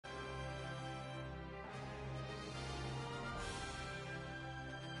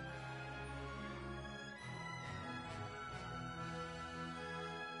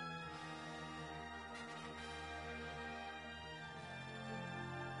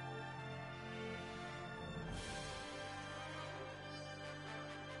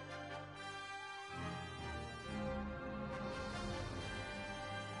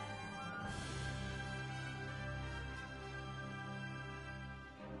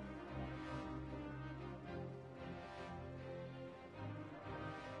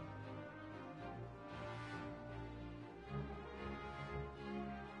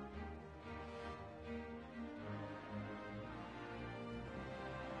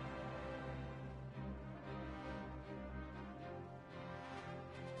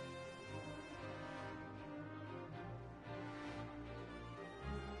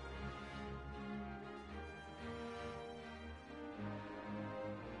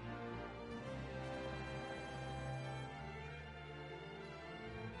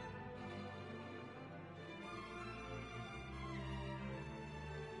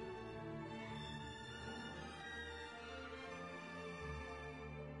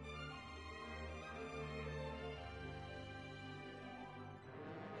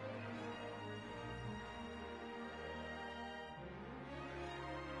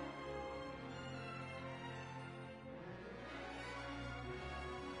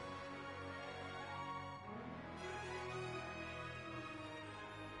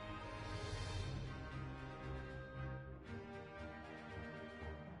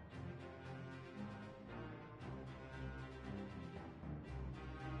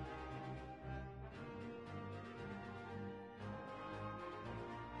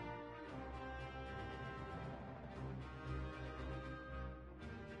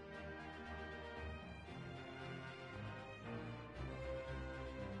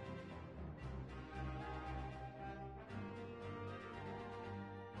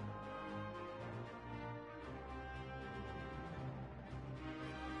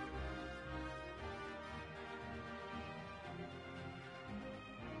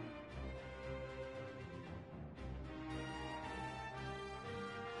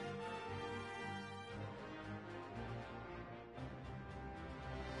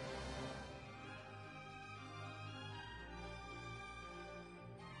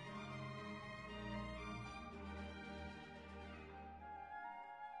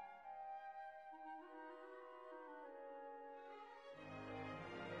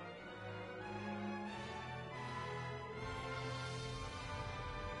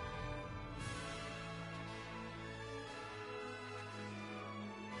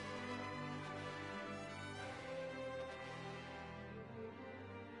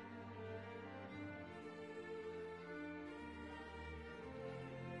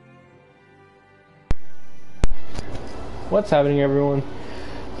What's happening, everyone?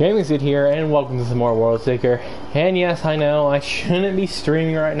 Gaming Sid here, and welcome to some more World Seeker. And yes, I know I shouldn't be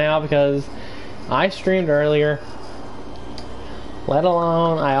streaming right now because I streamed earlier. Let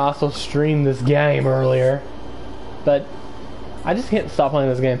alone I also streamed this game earlier. But I just can't stop playing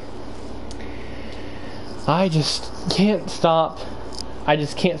this game. I just can't stop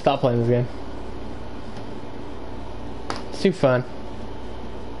playing this game. It's too fun.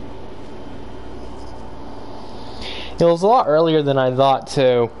 It was a lot earlier than I thought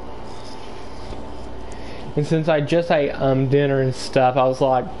too. And since I just ate dinner and stuff, I was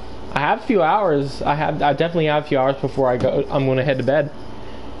like, I have a few hours. I definitely have a few hours before I'm gonna head to bed.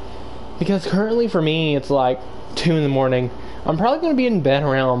 Because currently for me it's like 2 in the morning. I'm probably gonna be in bed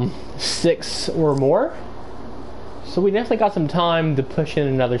around 6 or more. So we definitely got some time to push in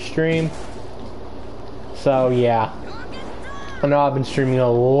another stream. So yeah. I know I've been streaming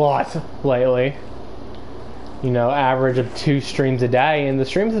a lot lately. You know, average of 2 streams a day, and the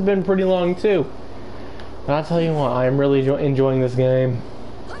streams have been pretty long too. But I'll tell you what, I'm really enjoying this game.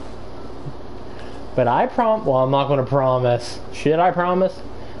 But well, I'm not going to promise. Should I promise?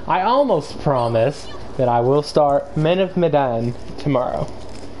 I almost promise that I will start Men of Medan tomorrow.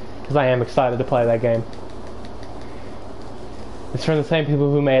 Because I am excited to play that game. It's from the same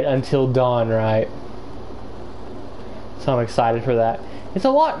people who made Until Dawn, right? So I'm excited for that. It's a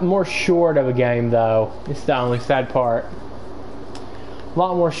lot more short of a game, though. It's the only sad part. A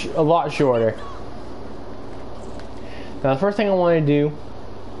lot shorter. Now, the first thing I want to do,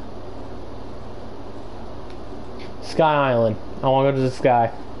 Sky Island. I want to go to the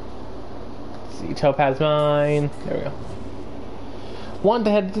sky. Let's see, Topaz Mine. There we go. Want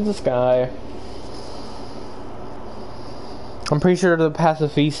to head to the sky. I'm pretty sure there's a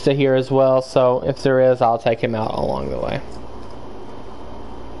pacifista here as well, so if there is, I'll take him out along the way.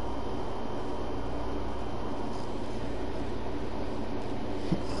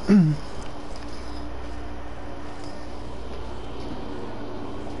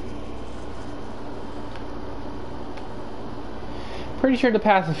 Pretty sure the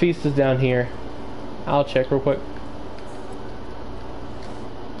pacifista's down here. I'll check real quick.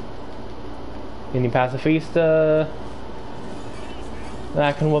 Any pacifista that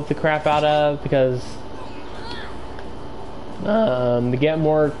I can whoop the crap out of, because to get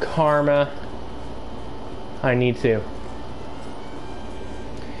more karma I need to.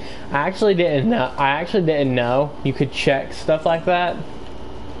 I actually didn't know you could check stuff like that.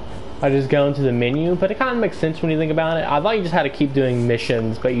 I just go into the menu, but it kind of makes sense when you think about it. I thought you just had to keep doing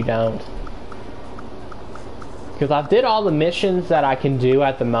missions, but you don't. Because I did all the missions that I can do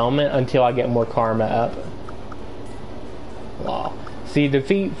at the moment until I get more karma up. Wow. See,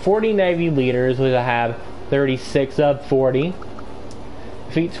 defeat 40 Navy leaders, which I have 36 of 40.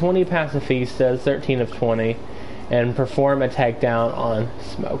 Defeat 20 pacifistas, 13 of 20. And perform a takedown on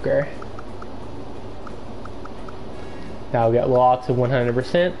Smoker. Now get Law to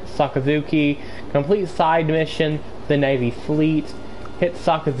 100%. Sakazuki. Complete side mission. The Navy fleet. Hit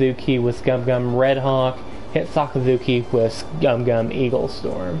Sakazuki with Gum Gum Red Hawk. Hit Sakazuki with Gum Gum Eagle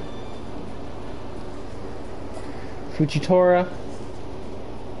Storm. Fujitora.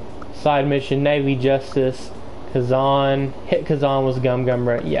 Side mission. Navy Justice. Kazan. Hit Kazan with Gum Gum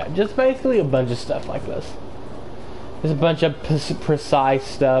Red. Yeah, just basically a bunch of stuff like this. There's a bunch of precise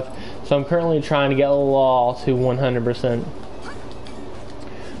stuff, so I'm currently trying to get Law to 100%.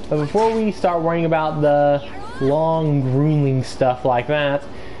 But before we start worrying about the long, grueling stuff like that,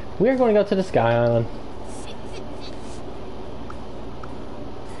 we're going to go to the Sky Island.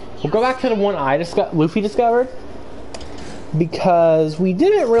 We'll go back to the one Luffy discovered, because we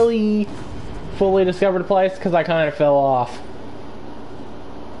didn't really fully discover the place, because I kind of fell off.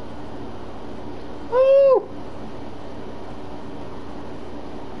 Woo!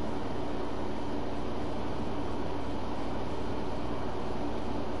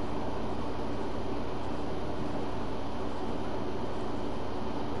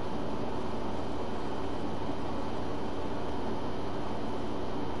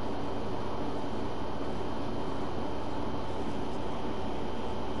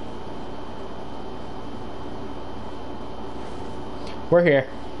 We're here.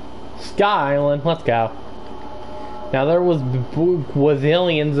 Sky Island, let's go. Now there was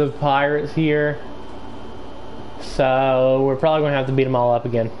gazillions of pirates here, so we're probably going to have to beat them all up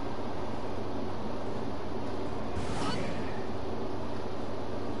again.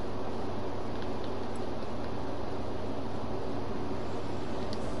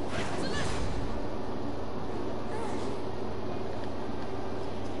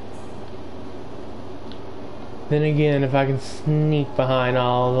 Then again, if I can sneak behind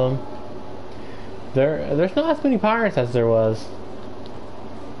all of them. There's not as many pirates as there was.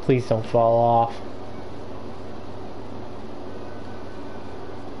 Please don't fall off.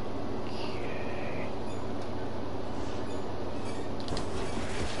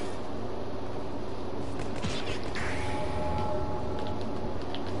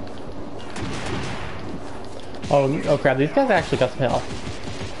 Oh crap, these guys actually got some health.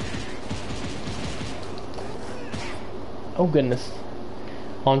 Oh goodness.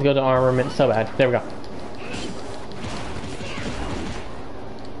 I want to go to armament so bad. There we go.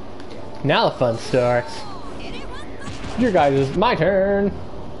 Now the fun starts. Your guys, my turn.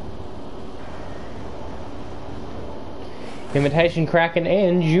 Imitation Kraken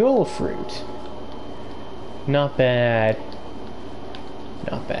and Jewel Fruit. Not bad.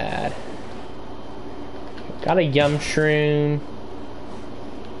 Not bad. Got a Yum Shroom.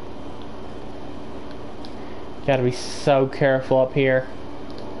 Gotta be so careful up here.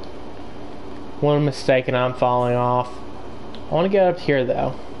 One mistake and I'm falling off. I want to get up here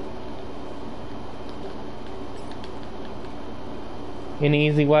though. Any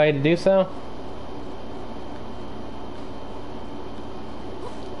easy way to do so?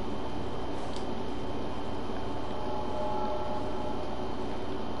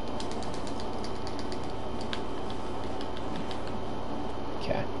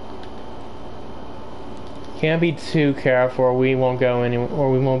 Okay. Can't be too careful or we won't go anywhere,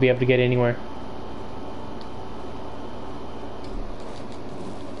 or we won't be able to get anywhere.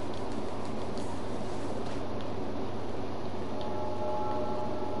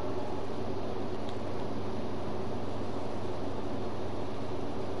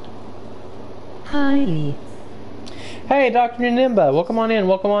 Hi. Hey, Dr. Nimba, welcome on in,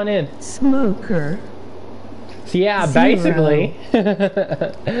 welcome on in. Smoker. So yeah, Zero. basically,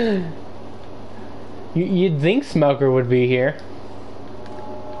 you'd think Smoker would be here.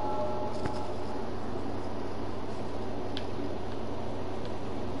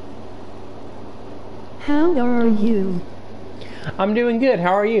 How are you? I'm doing good,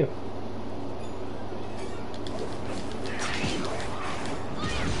 how are you?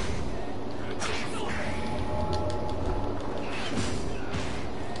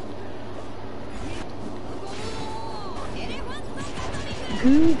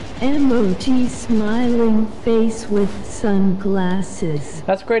 Good emoji smiling face with sunglasses.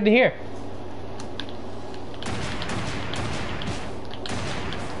 That's great to hear.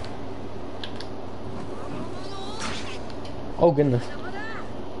 Oh goodness.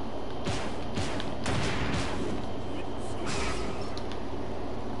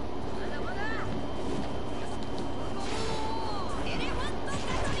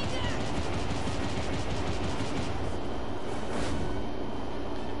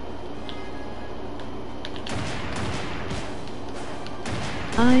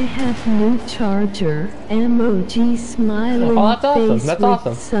 I have new charger. Emoji smiling Oh, that's awesome. face That's with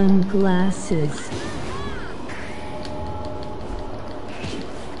awesome. sunglasses.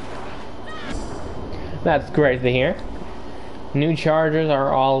 That's great to hear. New chargers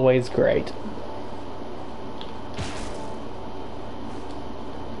are always great.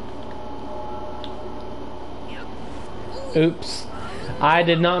 Oops. I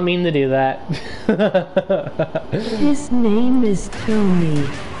did not mean to do that. His name is Tony.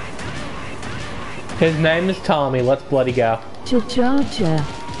 His name is Tommy. Let's bloody go. Jajaja.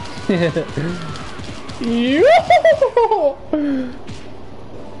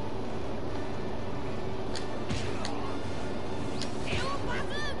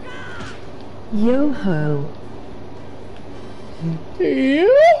 Yo-ho.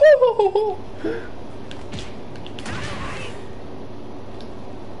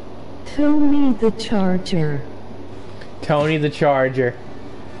 Tony the Charger. Tony the Charger.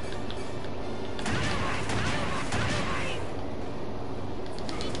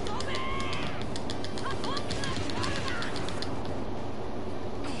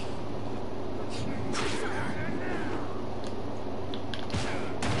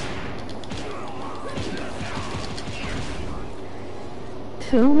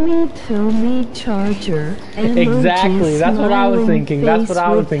 Tony Charger. Exactly, that's what I was thinking. That's what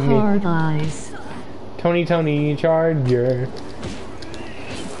I was thinking. Hard eyes. Tony Charger.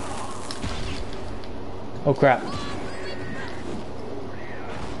 Oh crap.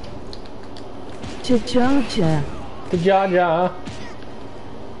 Jajaja. The Jaja.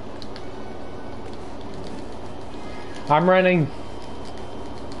 I'm running.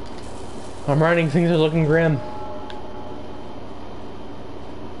 Things are looking grim.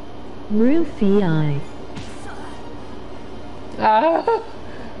 Rufii. Ah.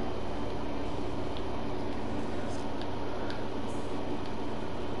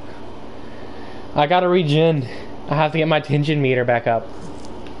 I gotta regen. I have to get my tension meter back up.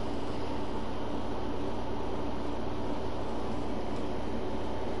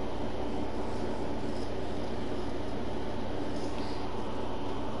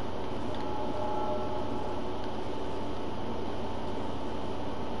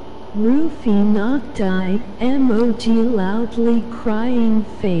 Roofie not die, emoji loudly crying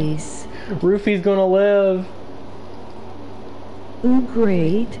face. Roofie's gonna live. Ooh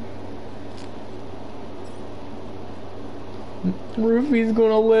great. Roofie's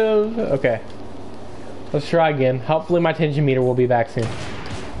gonna live. Okay. Let's try again. Hopefully my tension meter will be back soon.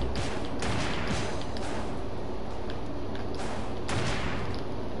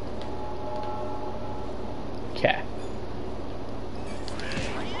 Okay.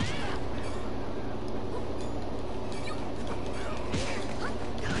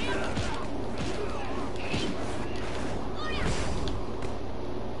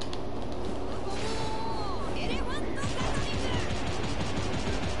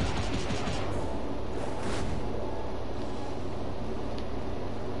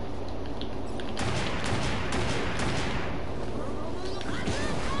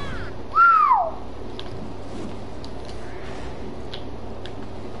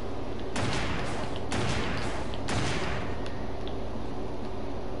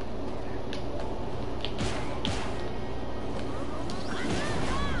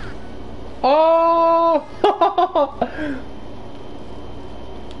 Oh!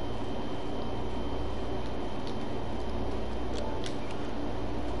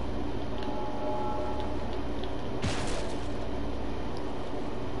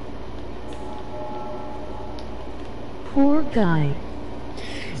 Poor guy.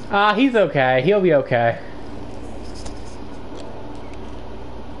 He's okay. He'll be okay.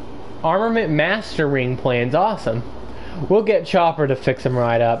 Armament master ring plan's awesome. We'll get Chopper to fix him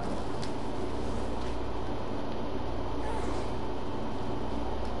right up.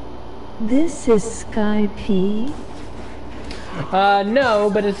 This is Sky P. No,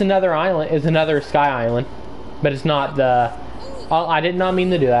 but it's another island. It's another Sky Island. But it's not the... Oh, I did not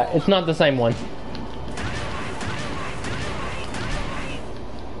mean to do that. It's not the same one.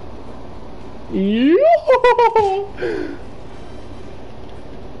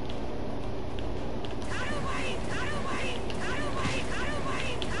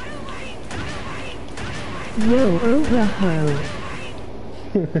 Yo overho.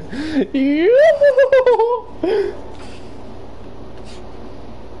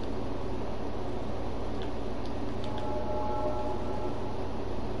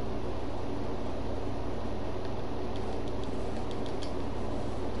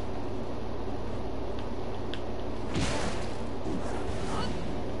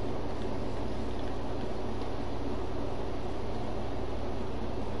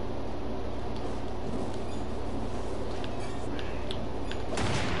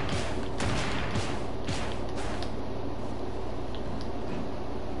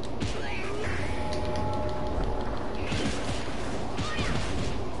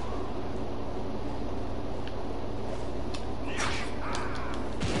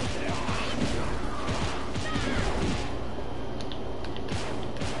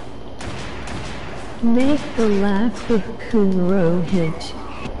 Make the laugh of Kurohit.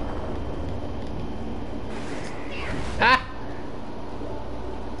 Ah!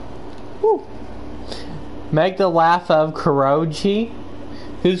 Woo. Make the laugh of Kuroji.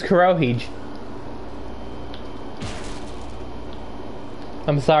 Who's Kurohige?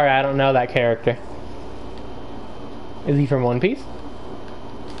 I'm sorry, I don't know that character. Is he from One Piece?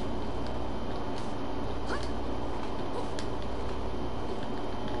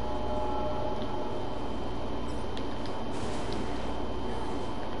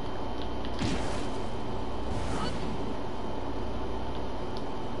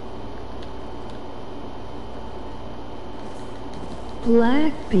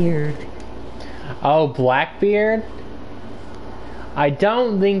 Blackbeard. Oh, Blackbeard? I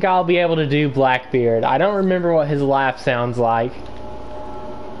don't think I'll be able to do Blackbeard. I don't remember what his laugh sounds like.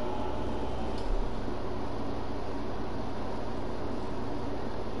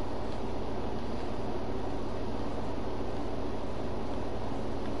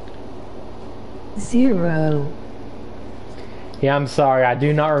 Zero. Yeah, I'm sorry. I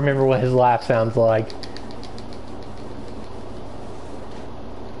do not remember what his laugh sounds like.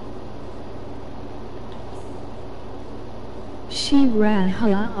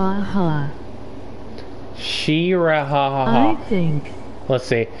 Shira-ha-ha-ha. Shira-ha-ha-ha. I think. Let's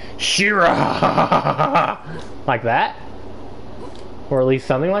see. Shira-ha-ha-ha-ha. Like that? Or at least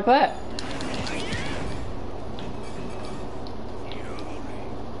something like that.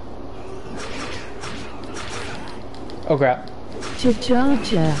 Oh crap.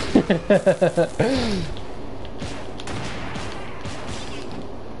 Cha-cha-cha.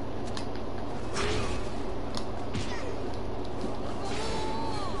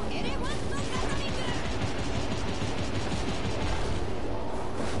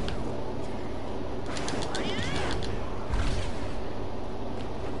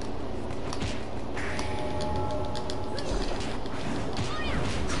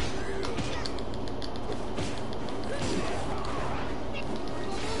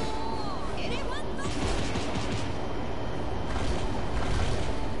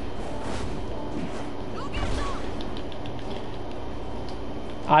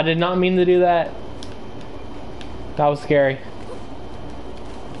 I did not mean to do that. That was scary.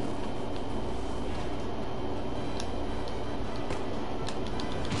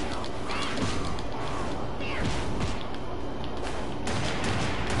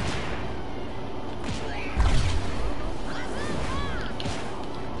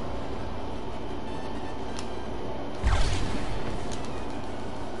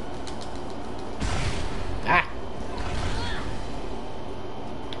 Ah!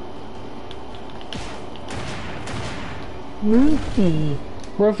 Rufy.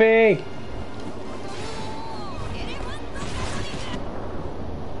 Rufy!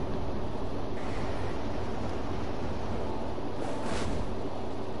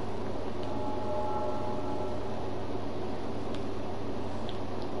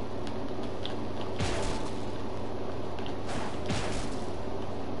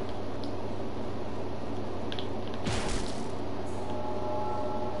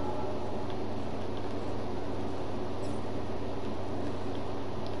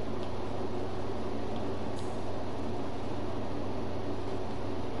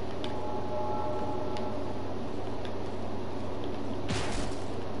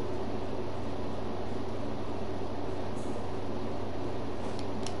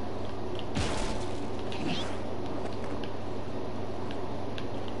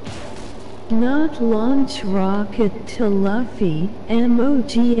 Not launch rocket to Luffy.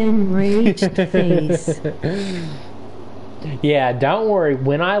 Emoji enraged face. Yeah, don't worry.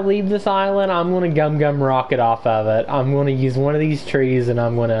 When I leave this island, I'm gonna gum rocket off of it. I'm gonna use one of these trees and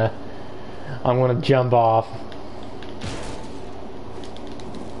I'm gonna jump off.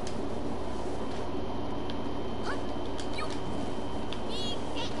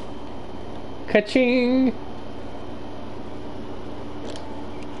 Ka-ching!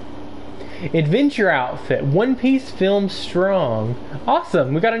 Adventure outfit, One Piece film strong.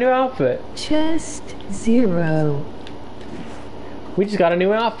 Awesome, we got a new outfit. Chest 0. We just got a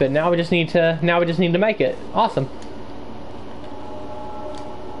new outfit. Now we just need to make it. Awesome.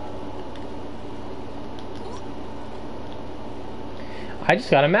 I just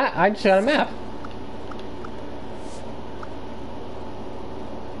got a map.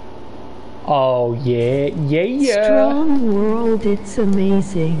 Oh yeah. Strong World, it's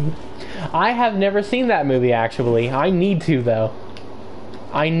amazing. I have never seen that movie actually. I need to though.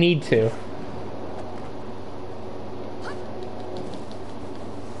 I need to.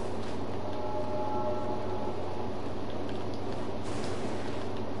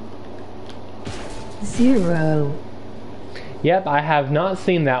 Zero. Yep, I have not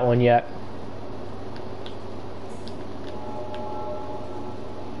seen that one yet.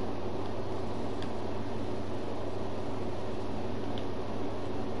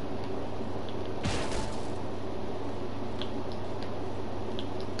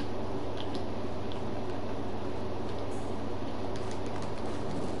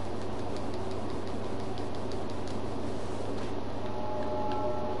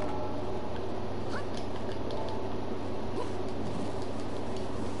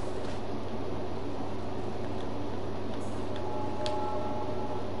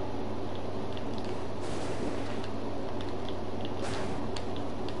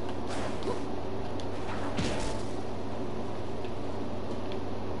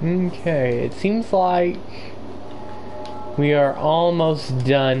 Okay, it seems like we are almost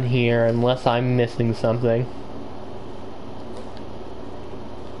done here unless I'm missing something.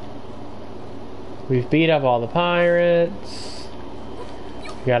 We've beat up all the pirates.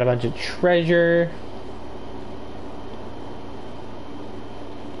 We got a bunch of treasure.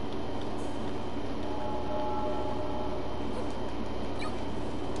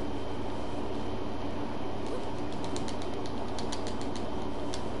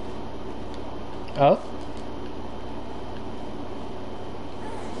 Oh?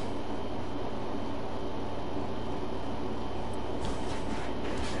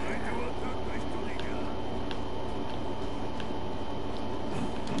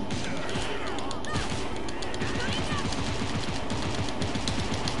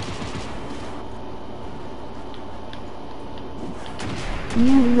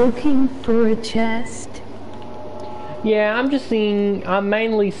 You looking for a chest? Yeah, I'm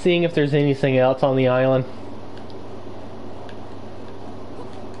mainly seeing if there's anything else on the island.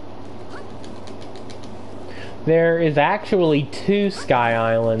 There is actually 2 Sky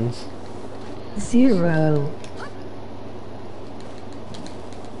Islands. 0.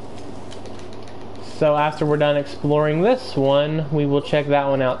 So after we're done exploring this one, we will check that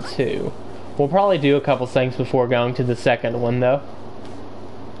one out too. We'll probably do a couple things before going to the second one though.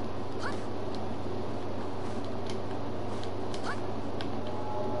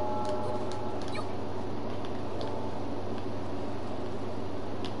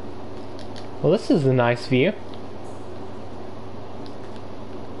 Well, this is a nice view.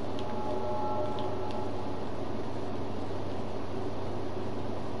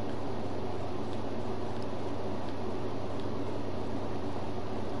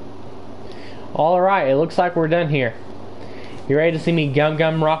 Alright, it looks like we're done here. You ready to see me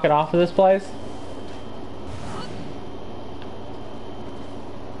gum rocket off of this place?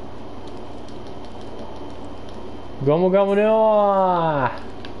 Gomu gomu no!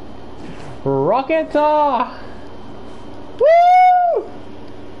 Rocket! Woo!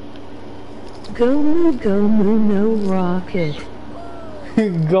 Gomu Gomu no rocket.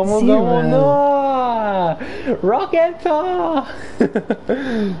 Gomu 0. gomu no! Rocket!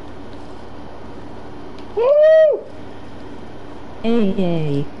 Woo!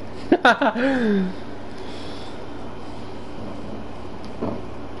 AA.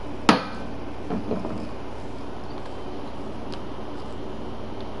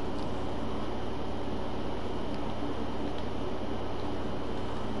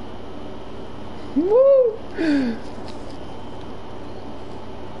 Woo!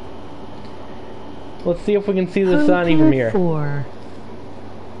 Let's see if we can see the sun from here. 4.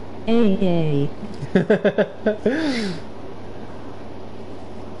 AA.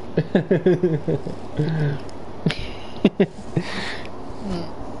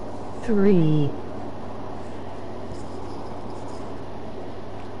 Three.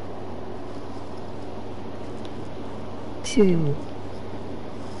 Two.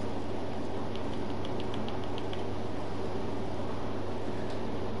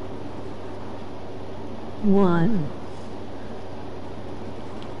 One.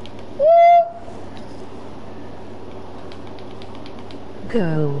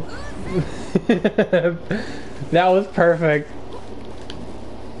 Go. That was perfect.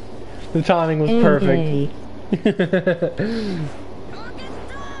 The timing was perfect.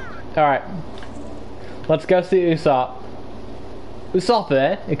 Alright. Let's go see Usopp.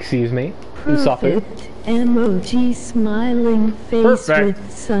 Usopp, excuse me. Usopp. Perfect emoji smiling face Perfect.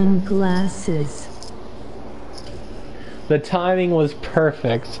 with sunglasses. The timing was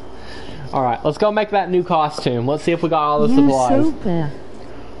perfect. Alright, let's go make that new costume. Let's see if we got all the supplies. Usopp.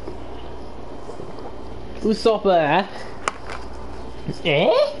 Usopp.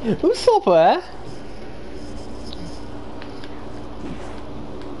 Usopp.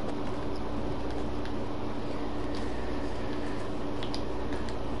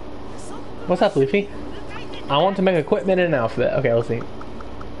 What's up, Luffy? I want to make equipment and an outfit. Okay, let's see.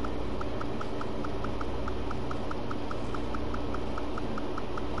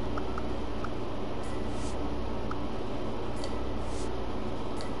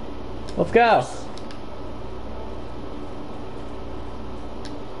 Let's go.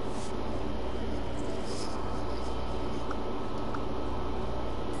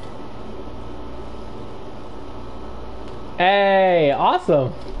 Hey,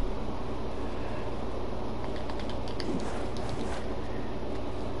 awesome.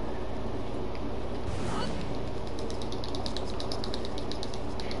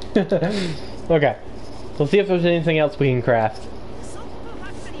 Okay, let's see if there's anything else we can craft.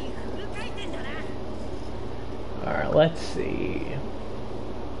 Alright, let's see.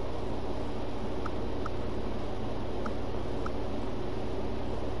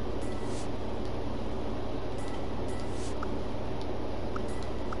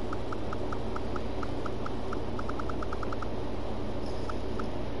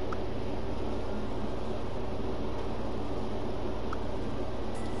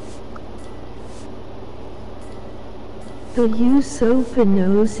 The Usopp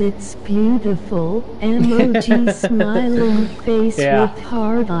knows it's beautiful. Emoji smiling face Yeah. with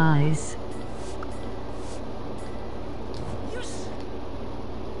hard eyes.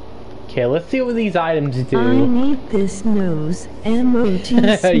 Okay, let's see what these items I do. need this nose.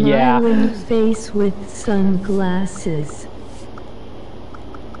 Emoji smiling Yeah. face with sunglasses.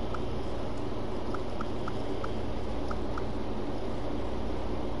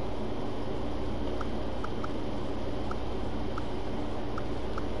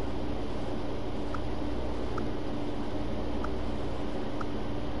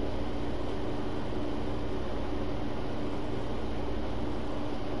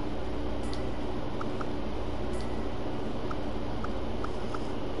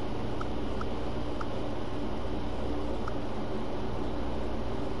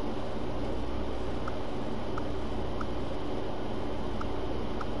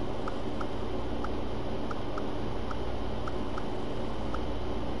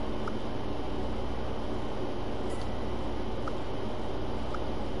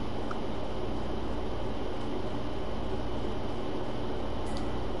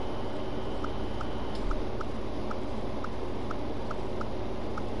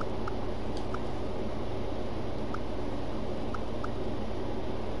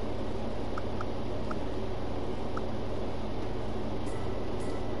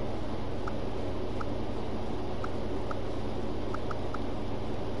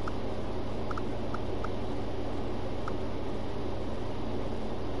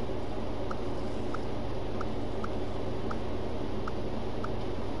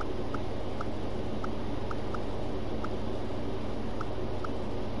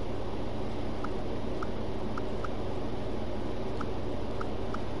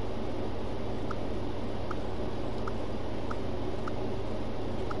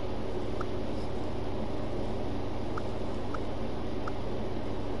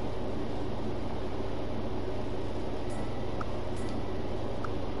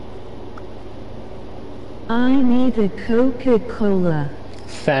 I need a Coca-Cola.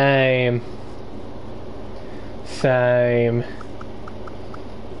 Same. Same.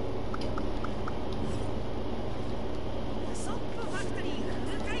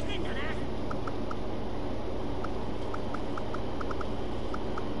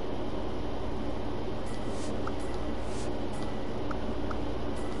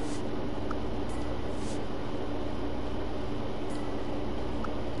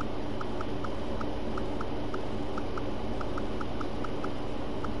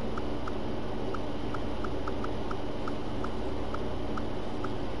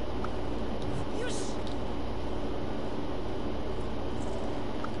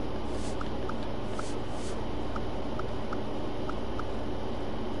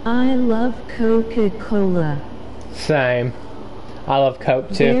 I love Coca-Cola. Same. I love Coke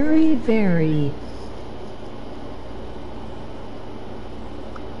too. Very, very.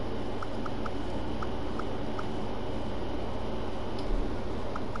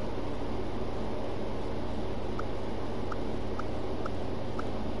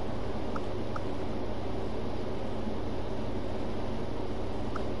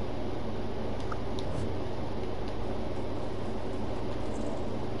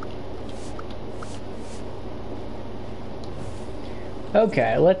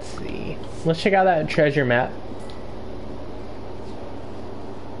 Okay, let's see. Let's check out that treasure map.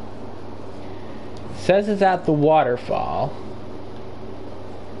 Says it's at the waterfall.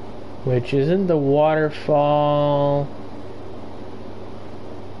 Which isn't the waterfall.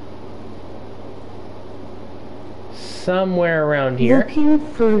 Somewhere around here. Looking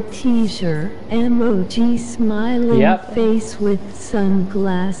for teaser. Emoji smiling Yep. face with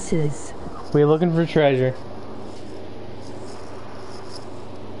sunglasses. We're looking for treasure.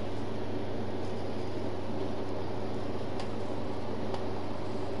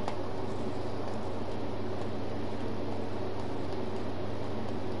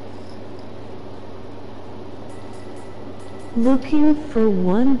 Looking for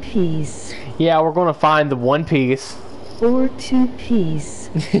One Piece. Yeah, we're gonna find the One Piece. Or Two Piece.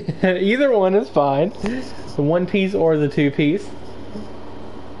 Either one is fine. The One Piece or the Two Piece.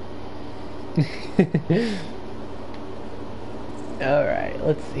 Alright,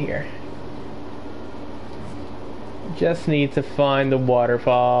 let's see here. Just need to find the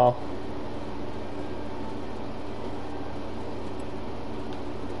waterfall.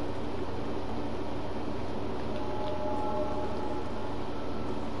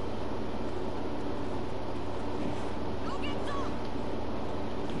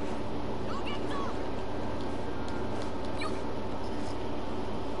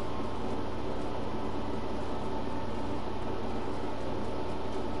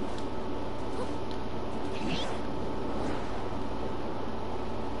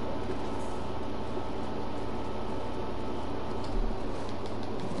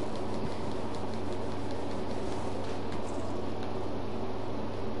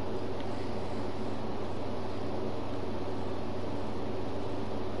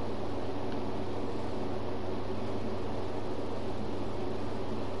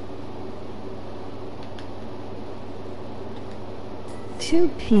 Two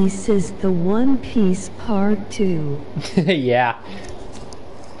Piece is the One Piece Part 2. Yeah.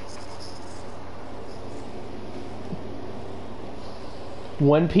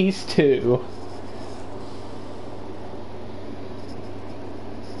 One Piece 2.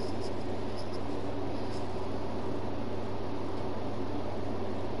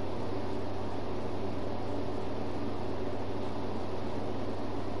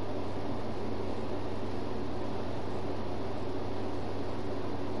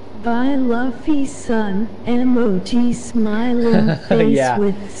 By Luffy Sun, emoji smiling face Yeah.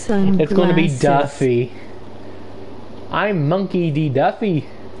 with sunglasses. It's going to be Duffy. I'm Monkey D. Duffy.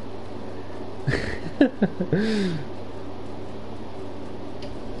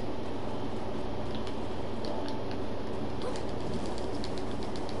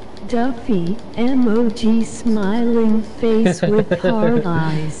 Duffy, emoji smiling face with hard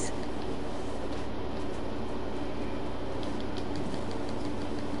eyes.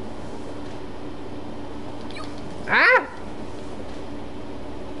 Ah!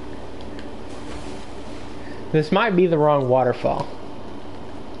 This might be the wrong waterfall.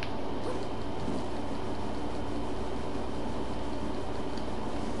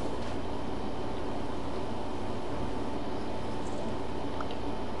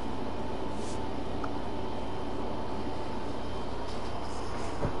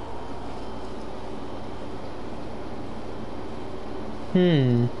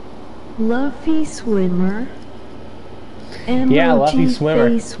 Luffy swimmer. Yeah, lucky Emoji swimmer.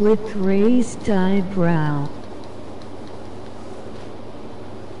 face with raised eyebrow.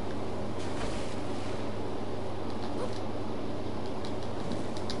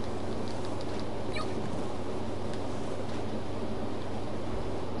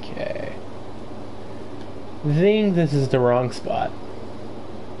 Okay. I think this is the wrong spot.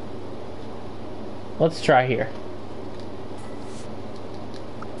 Let's try here.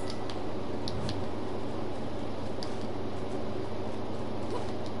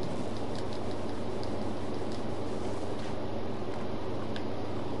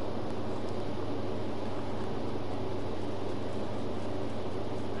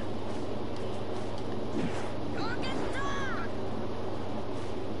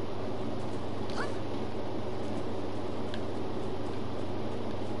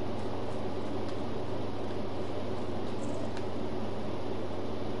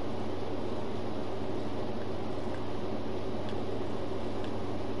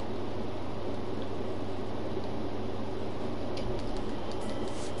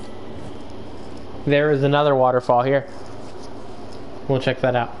 There is another waterfall here. We'll check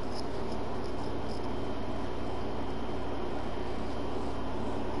that out.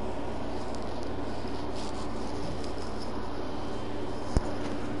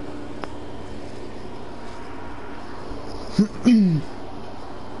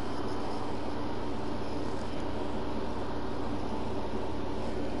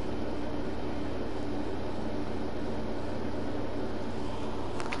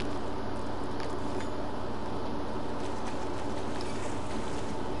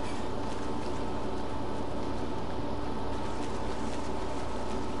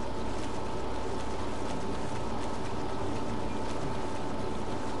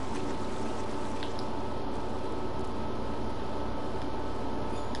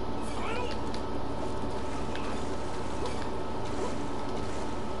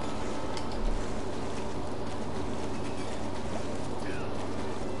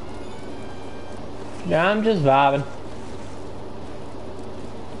 Yeah, I'm just vibing.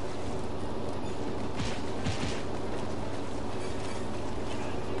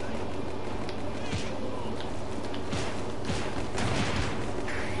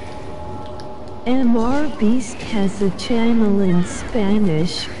 MR Beast has a channel in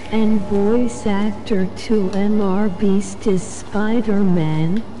Spanish, and voice actor to MR Beast is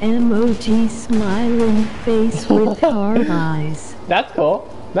Spider-Man, emoji smiling face with heart eyes. That's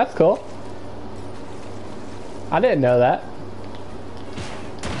cool. That's cool. I didn't know that.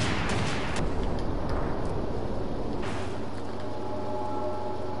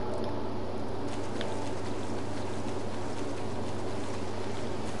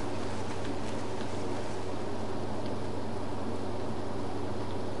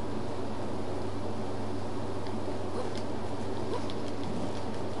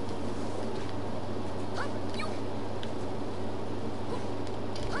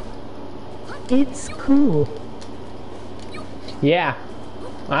 It's cool. Yeah,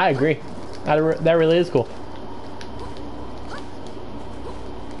 I agree. That really is cool.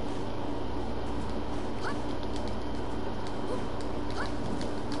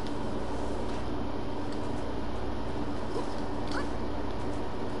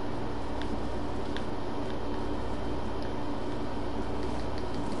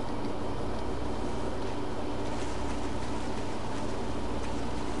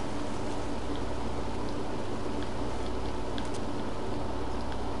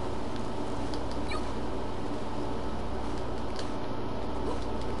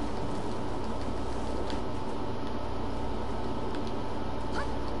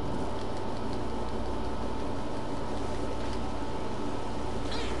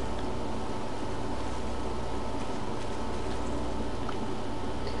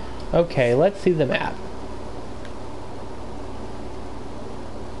 Okay, let's see the map.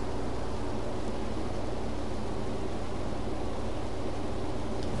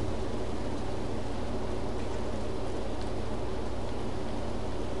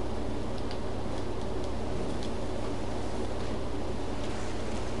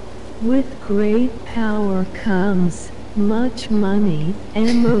 With great power comes much money,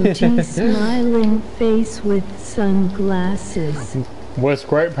 emoji smiling face with sunglasses. With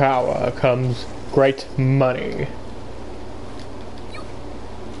great power comes great money.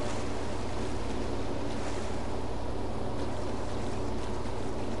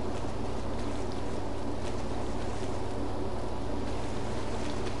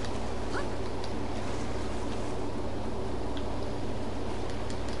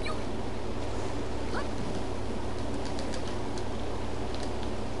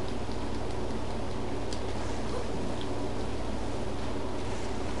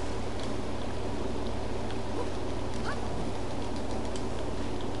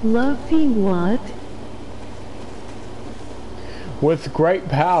 Luffy what? With great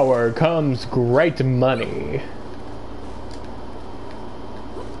power comes great money.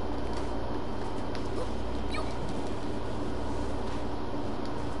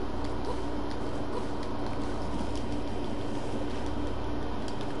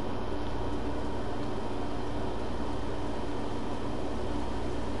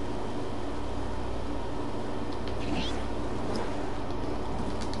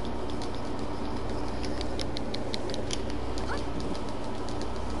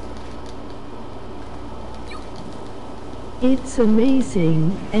 It's amazing.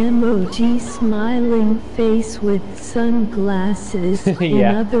 Emoji smiling face with sunglasses.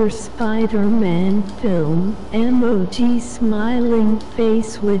 Yeah. Another Spider-Man film. Emoji smiling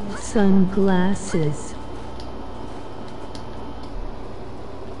face with sunglasses.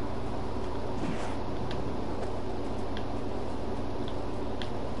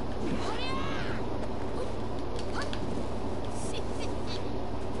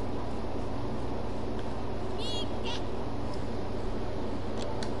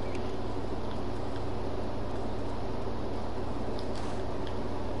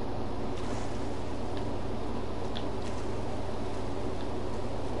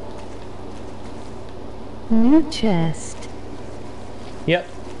 New chest. Yep.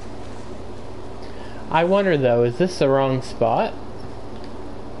 I wonder though, is this the wrong spot?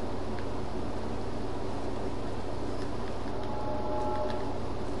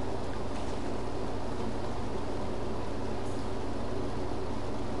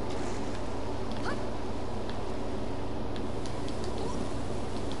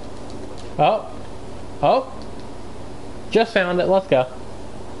 Oh. Oh. Just found it. Let's go.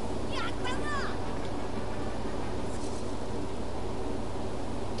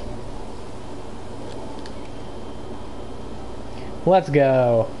 Let's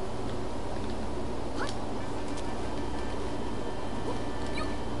go.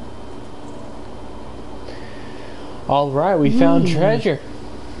 Alright, we found treasure.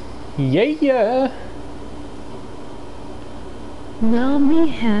 Yeah. Nami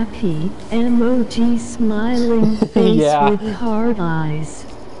happy. Emoji smiling face Yeah. with hard eyes.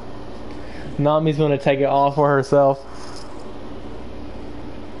 Nami's gonna take it all for herself.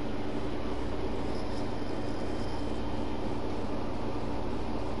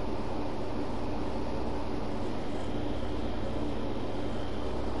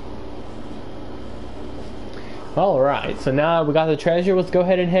 Alright, so now we got the treasure, let's go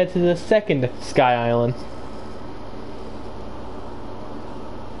ahead and head to the second Sky Island.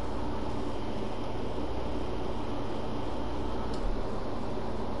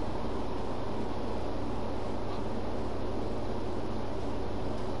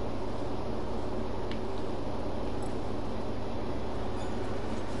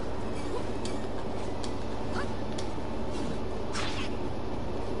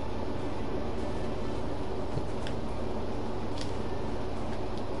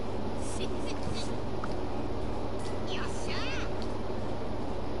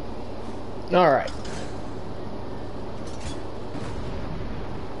 Alright.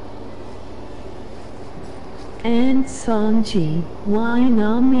 And Sanji, why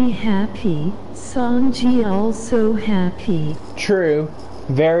Nami happy? Sanji also happy. True.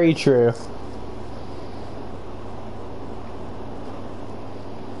 Very true.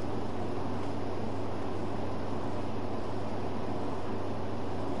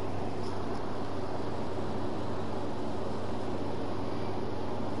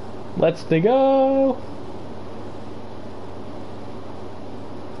 Let's go.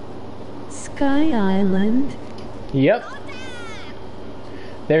 Sky Island. Yep.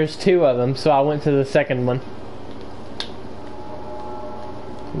 There's two of them, so I went to the second one.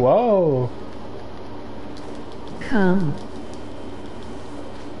 Whoa. Come.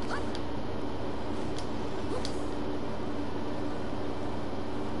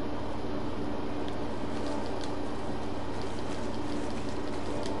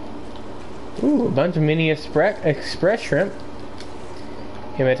 Ooh, a bunch of mini express shrimp.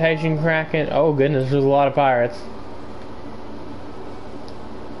 Imitation kraken. Oh goodness, there's a lot of pirates.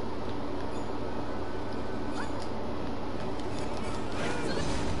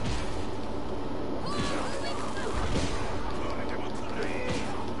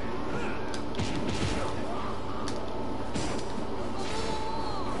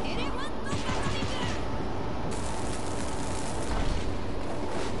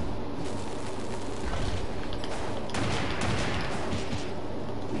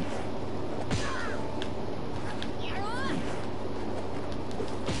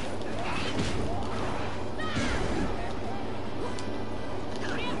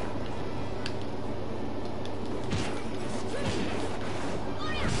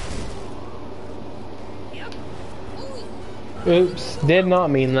 Oops, did not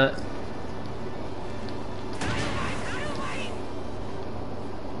mean that.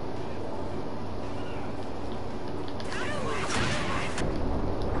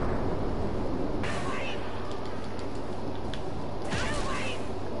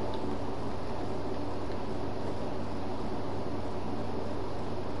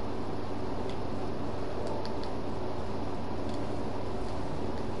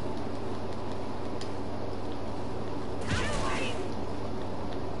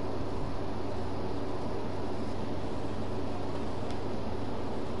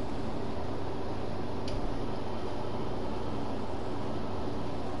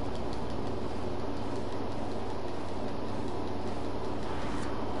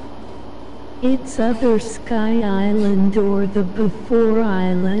 It's other Sky Island or the Before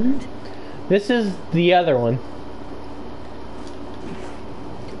Island. This is the other one.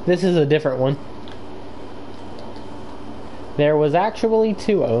 This is a different one. There was actually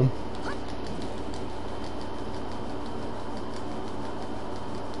two of them.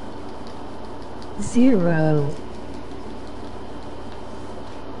 Zero.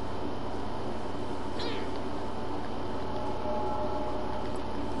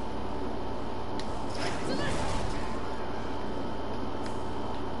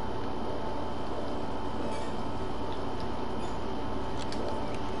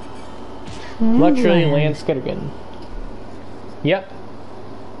 Luxury Newland. Land Skittergan. Yep.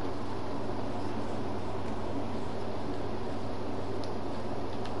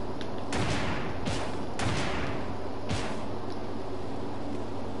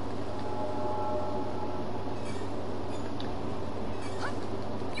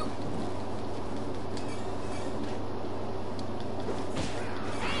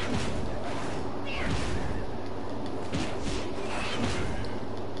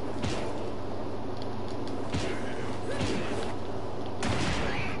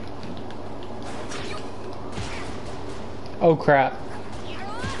 Oh crap.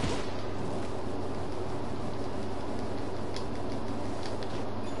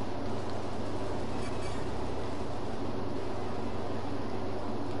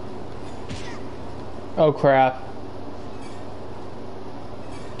 Oh crap.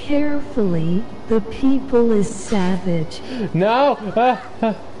 Carefully, the people is savage. No!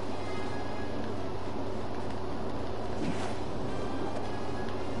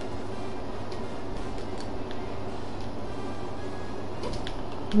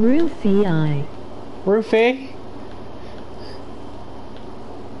 Roofie eye. Roofie?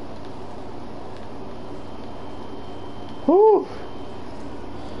 Whew.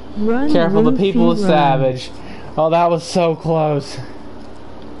 Run, Careful, the Roofie, people is run. savage. Oh, that was so close.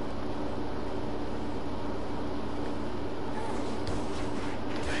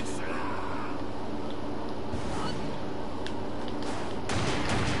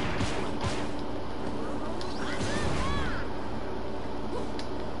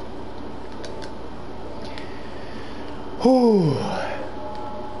 Whew.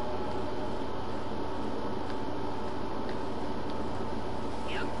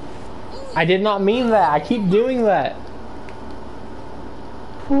 I did not mean that. I keep doing that.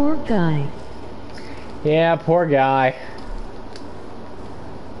 Poor guy. Yeah, poor guy.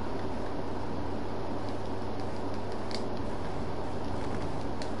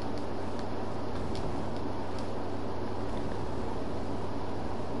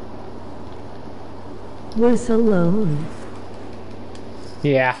 Was alone.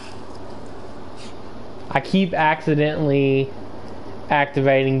 Yeah. I keep accidentally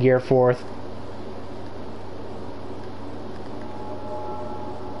activating Gear 4th.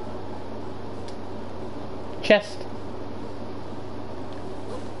 Chest.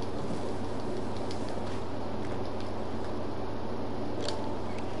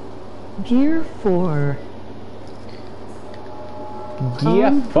 Gear 4. Gear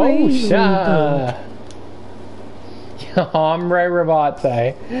Hombre 4. Hombre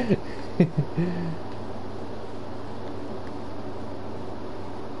Robote.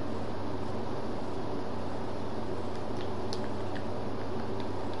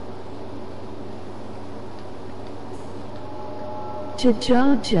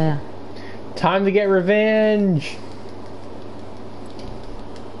 Jaja. Time to get revenge.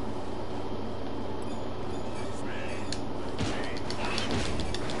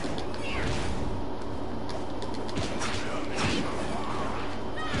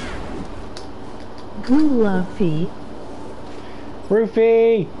 Goofy.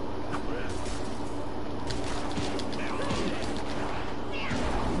 Roofie.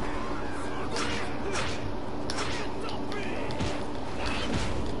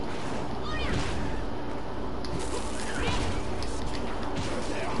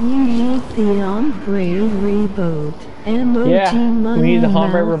 You need the Ombre reboot. Emoji Yeah, money we need the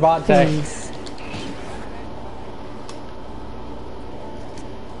Hombre mouth Robot face.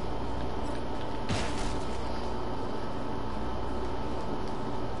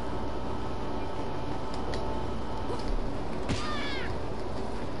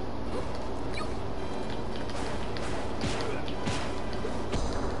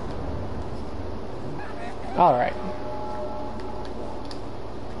 Alright.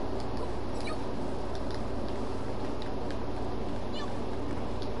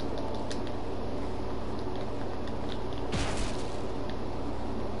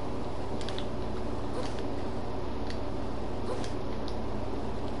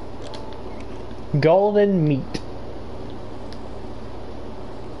 Golden meat.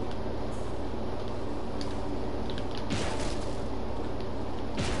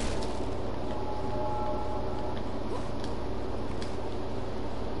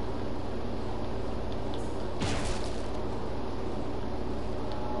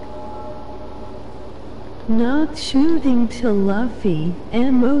 Not shooting to Luffy.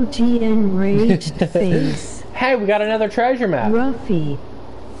 Emoji enraged face. Hey, we got another treasure map. Ruffy.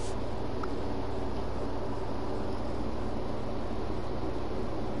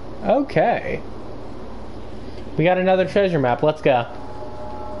 Okay. We got another treasure map. Let's go.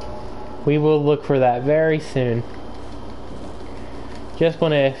 We will look for that very soon. Just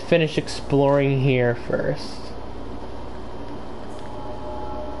want to finish exploring here first.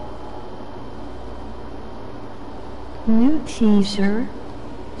 New teaser.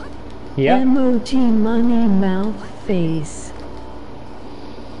 Yep. Emoji money mouth face.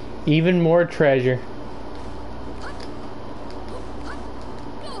 Even more treasure.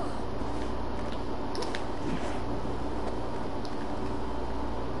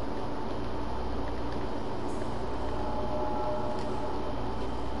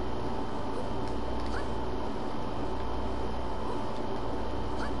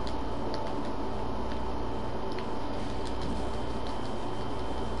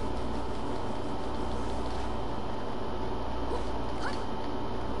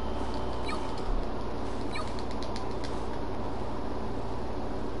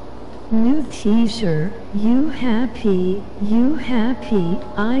 New teaser. You happy,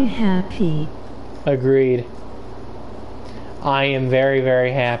 I happy. Agreed. I am very,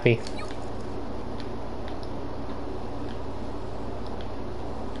 very happy.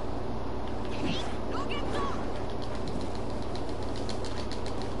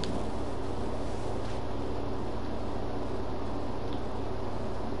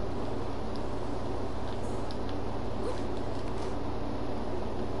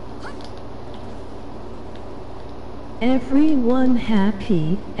 Everyone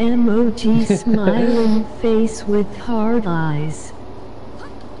happy. Emoji smiling face with hard eyes.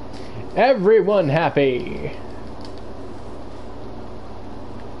 Everyone happy.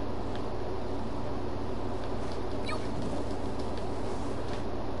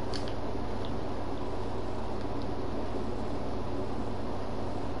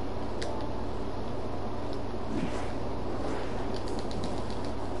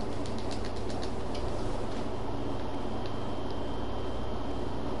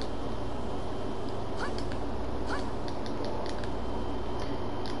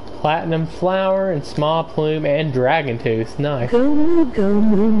 Platinum flower and small plume and dragon tooth. Nice. Gomu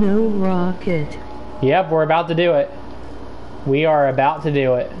Gomu no rocket. Yep, we're about to do it. We are about to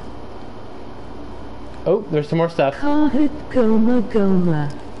do it. Oh, there's some more stuff. Kahoot Goma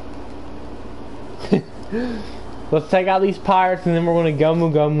Goma. Let's take out these pirates and then we're going to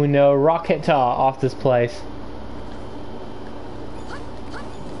Gomu Gomu no rocket off this place.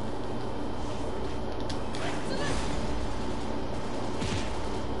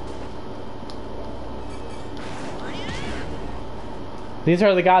 These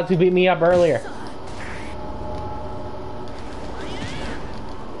are the guys who beat me up earlier.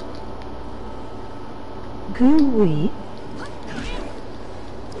 Gooey.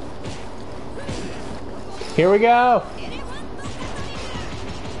 Here we go.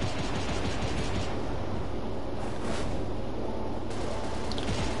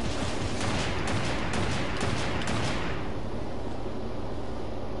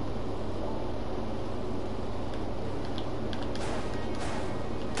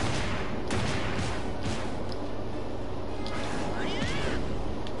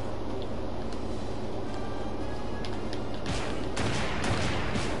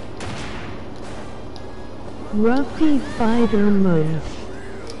 Ruffy fighter mode.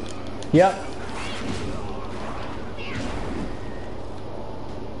 Yep.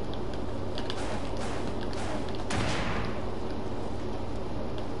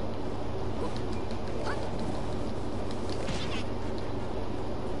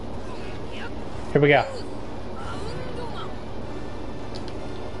 Here we go.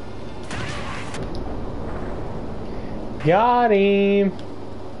 Got him.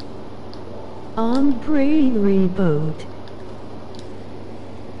 Ombre reboot.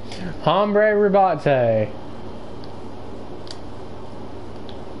 Hombre rebate.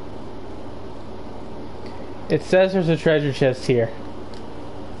 It says there's a treasure chest here.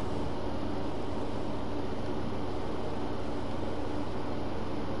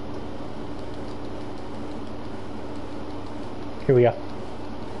 Here we go.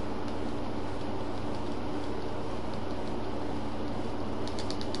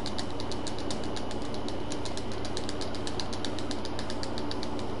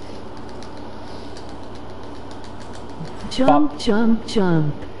 Jump, Pop. jump,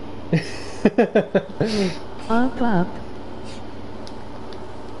 jump. Up, up.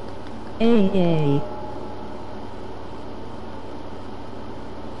 A.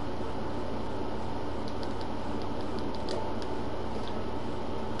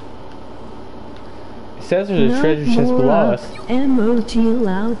 It says there's a treasure chest below us. Emoji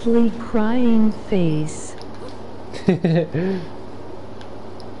loudly crying face.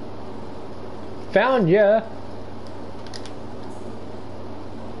 Found ya.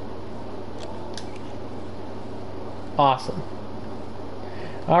 Awesome.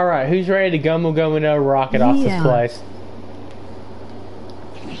 Alright, who's ready to Gomu Gomu no rocket off this place?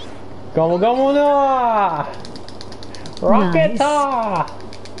 Gomu Gomu no! Rocket! Nice.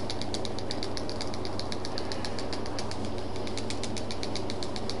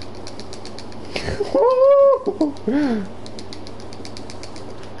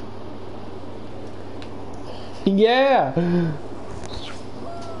 Yeah!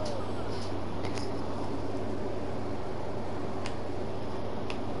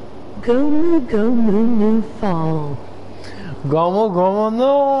 Gomu Gomu new fall. Gomu Gomu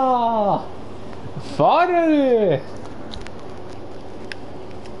no! Finally!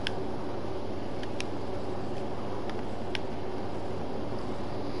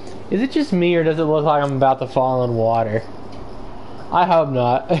 Is it just me or does it look like I'm about to fall in water? I hope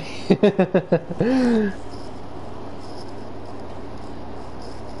not.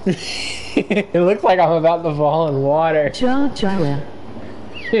 It looks like I'm about to fall in water. Jaja.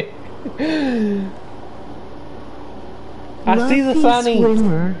 I see the sunny.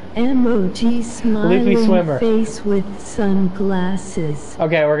 Swimmer, emoji smiling Luffy swimmer. face with sunglasses.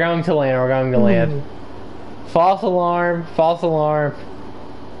 Okay, we're going to land. We're going to land. False alarm. False alarm.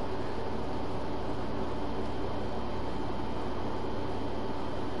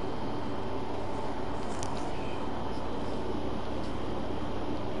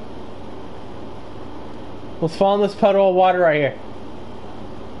 Let's fall in this puddle of water right here.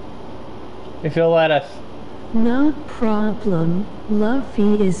 If you'll let us. No problem.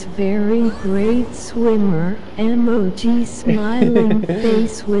 Luffy is very great swimmer. Emoji smiling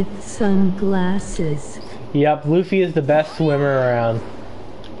face with sunglasses. Yep, Luffy is the best swimmer around.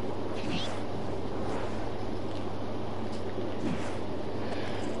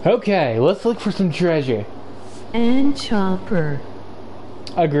 Okay, let's look for some treasure. And Chopper.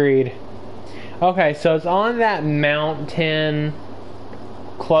 Agreed. Okay, so it's on that mountain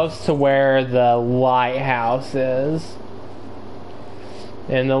close to where the lighthouse is.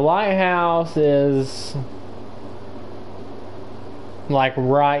 And the lighthouse is like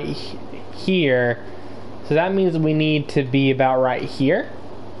right here. So that means we need to be about right here.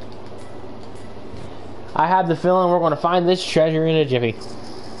 I have the feeling we're going to find this treasure in a jiffy.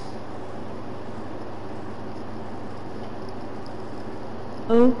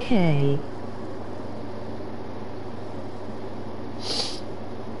 Okay.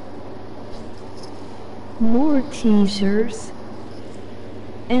 More teasers.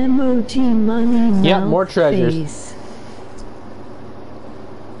 Emoji money mouth. Yep, more treasures. Face.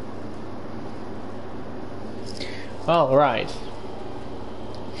 All right.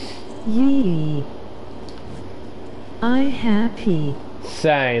 Yee. I happy.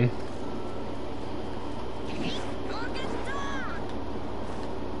 Same.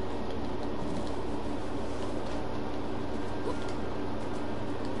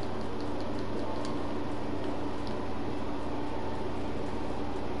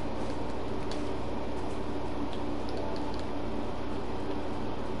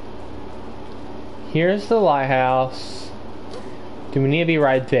 Here's the lighthouse. Do we need to be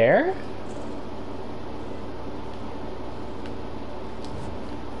right there?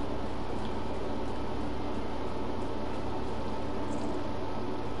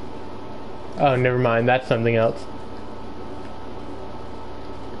 Oh, never mind. That's something else.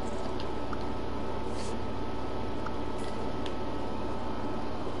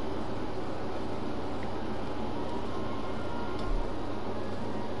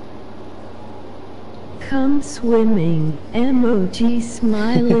 come swimming. Emoji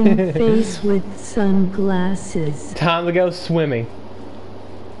smiling face with sunglasses. Time to go swimming.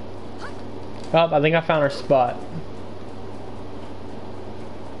 Oh, I think I found our spot.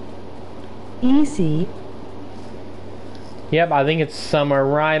 Easy. Yep, I think it's somewhere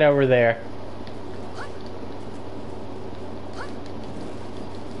right over there.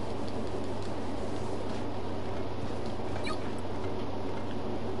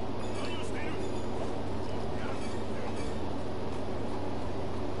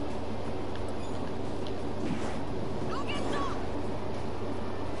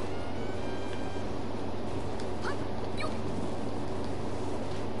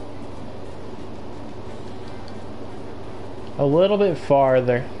 A little bit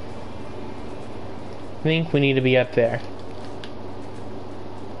farther. I think we need to be up there.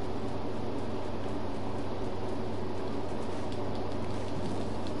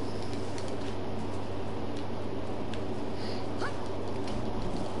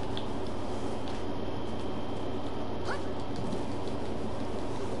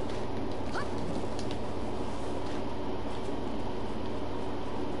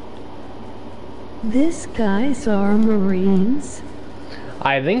 This guys are Marines.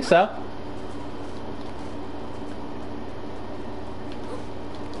 I think so.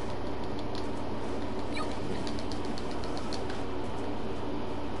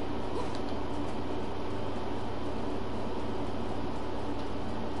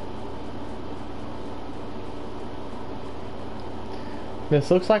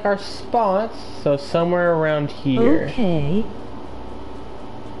 This looks like our spots, so somewhere around here. Okay.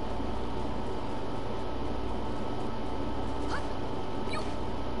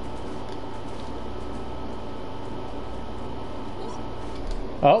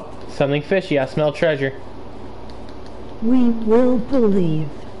 Oh, something fishy. I smell treasure. We will believe.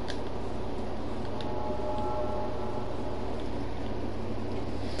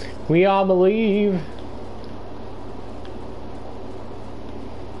 We all believe.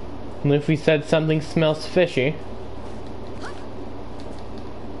 Luffy said something smells fishy.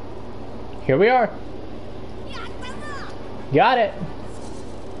 Here we are. Got it.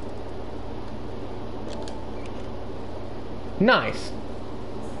 Nice.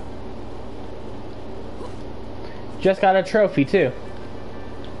 Just got a trophy too.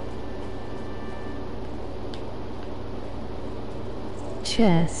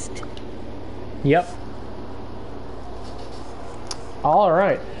 Chest. Yep.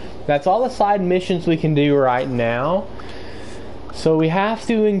 Alright. That's all the side missions we can do right now. So we have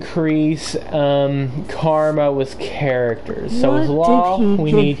to increase karma with characters. So with Law,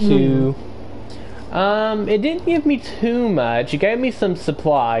 we need to... it didn't give me too much. It gave me some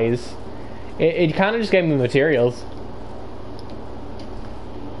supplies. It kind of just gave me materials.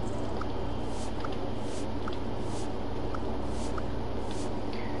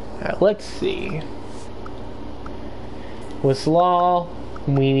 Let's see. With Law,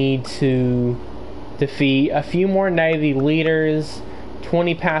 we need to defeat a few more Navy leaders,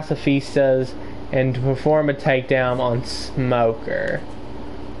 20 pacifistas, and to perform a takedown on Smoker.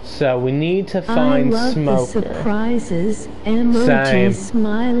 So we need to find Smoker. The surprises. Emoji Same.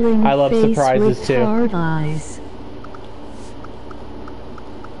 Smiling I love face surprises with too. hard eyes.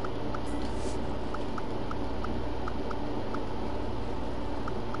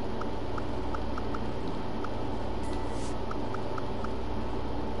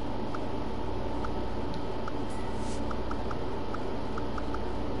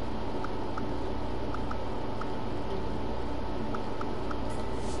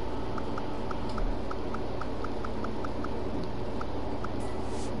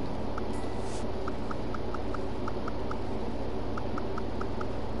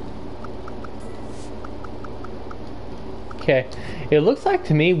 Okay, it looks like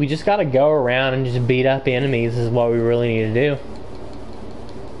to me we just gotta go around and just beat up enemies is what we really need to do.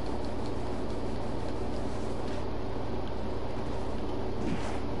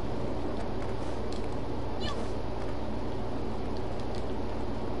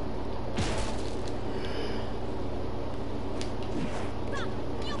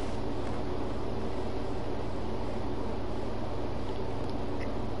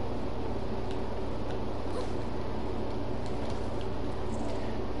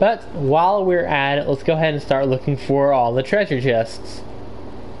 But while we're at it, let's go ahead and start looking for all the treasure chests.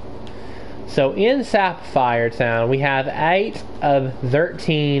 So in Sapphire Town, we have 8 of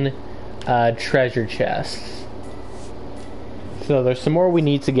 13 treasure chests. So there's some more we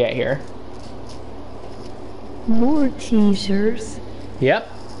need to get here. More t-shirts. Yep.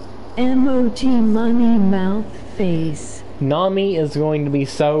 Emoji money mouth face. Nami is going to be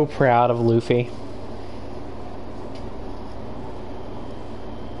so proud of Luffy.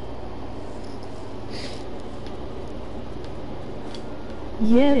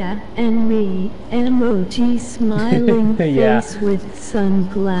 Yeah, and me, emoji smiling Yeah. face with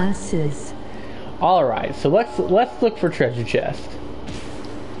sunglasses. All right, so let's look for treasure chest.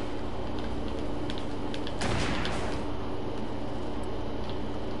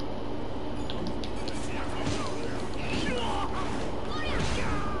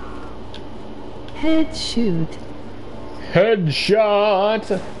 Head shoot.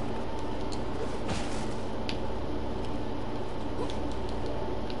 Headshot.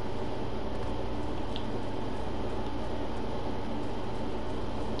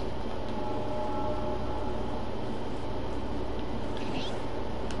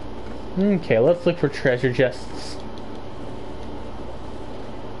 Okay, let's look for treasure chests.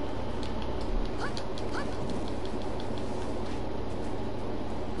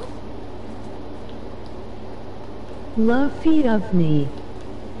 Luffy of me.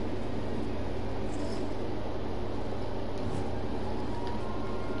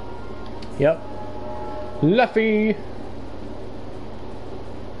 Yep. Luffy.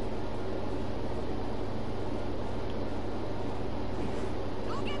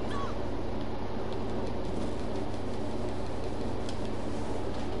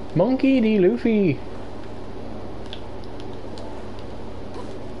 Monkey D. Luffy.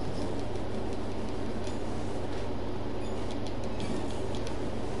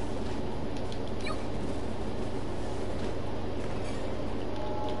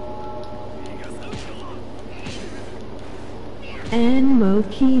 And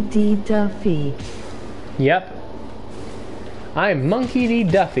Monkey D. Duffy. Yep. I'm Monkey D.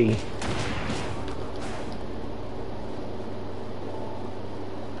 Duffy.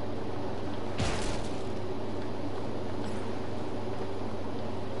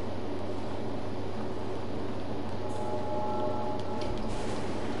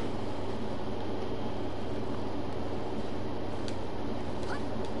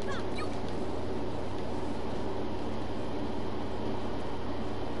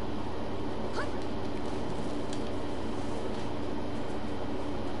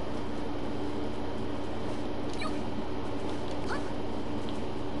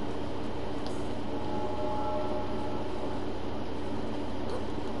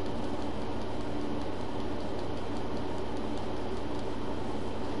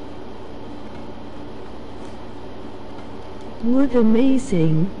 What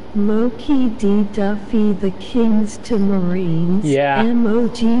amazing. Monkey D. Duffy the Kings to Marines. Yeah.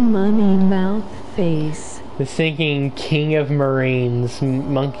 Emoji money mouth face. The sinking king of marines,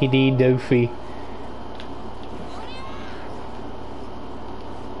 Monkey D. Duffy.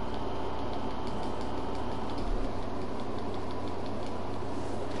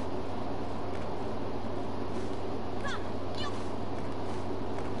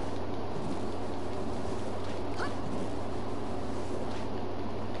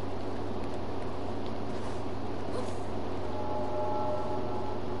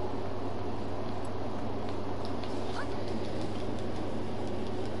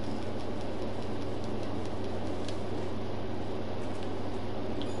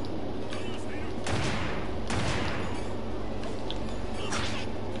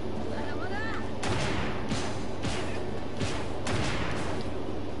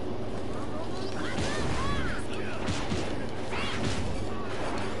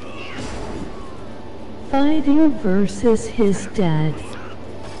 Fighting versus his dad.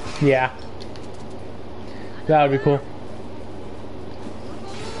 Yeah. That would be cool.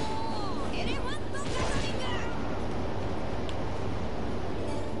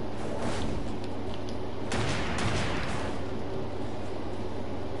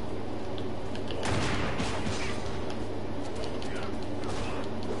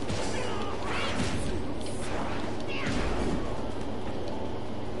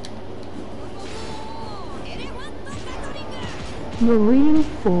 Marine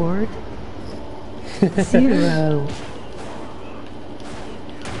Ford. 0.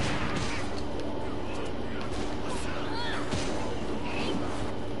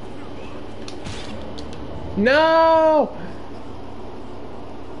 No!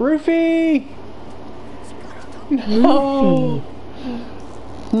 Rufy! No!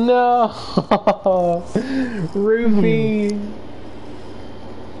 No! Rufy!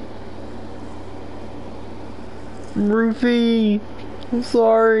 Rufy! I'm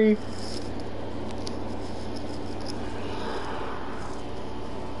sorry.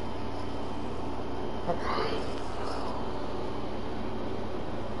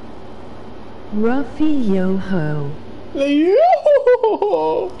 Ruffy Yoho.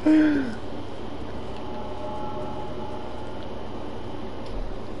 Yo!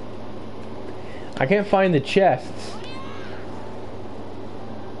 I can't find the chests.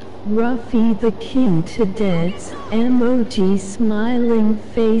 Ruffy the King to Dead's emoji smiling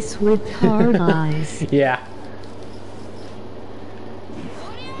face with hard eyes. Yeah.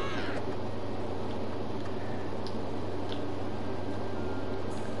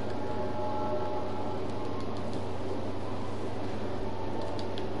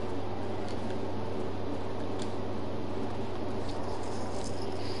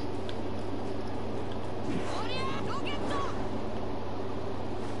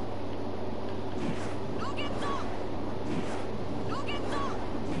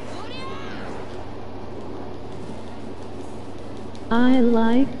 I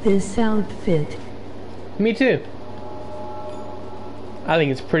like this outfit. Me too. I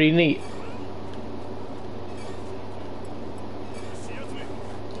think it's pretty neat.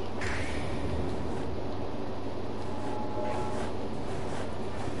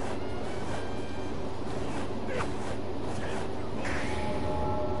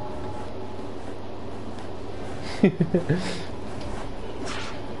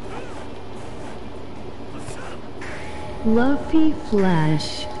 Luffy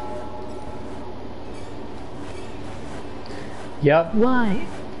Flash. Yep. Why?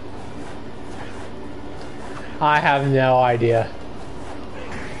 I have no idea.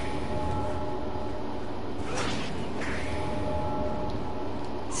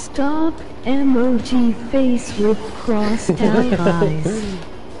 Stop emoji face with crossed out eyes.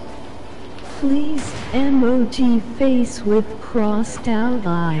 Please emoji face with crossed out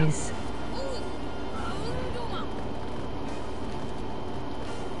eyes.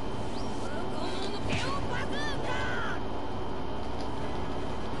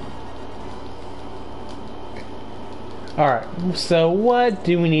 Alright, so what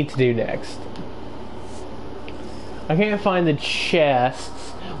do we need to do next? I can't find the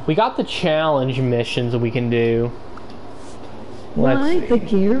chests. We got the challenge missions we can do. Why the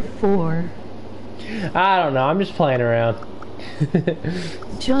gear for? I don't know, I'm just playing around.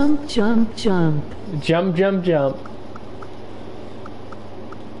 Jump, jump, jump. Jump, jump, jump.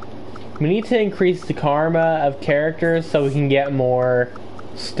 We need to increase the karma of characters so we can get more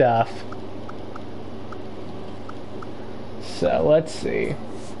stuff. So let's see.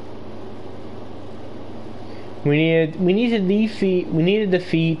 We need to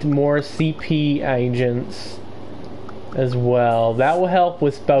defeat more CP agents as well. That will help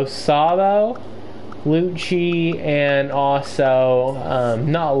with both Sabo, Lucci, and also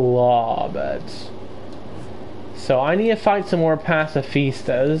not Law, but so I need to fight some more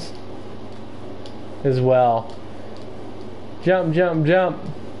pacifistas as well. Jump, jump, jump.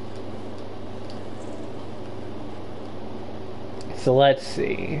 So let's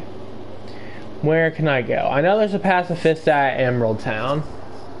see. Where can I go? I know there's a pacifista at Emerald Town.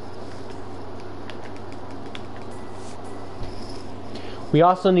 We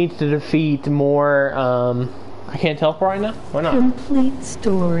also need to defeat more, I can't teleport right now? Why not? Complete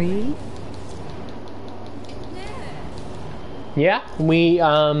story. Yeah,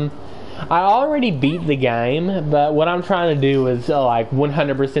 I already beat the game, but what I'm trying to do is like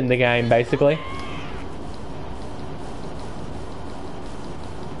 100% the game, basically.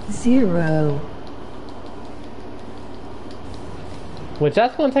 0. Which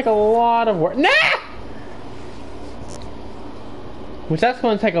that's going to take a lot of work. Nah! Which that's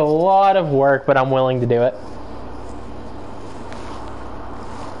going to take a lot of work, but I'm willing to do it.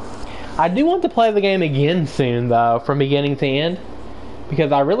 I do want to play the game again soon, though, from beginning to end,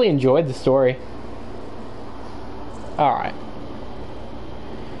 because I really enjoyed the story. Alright.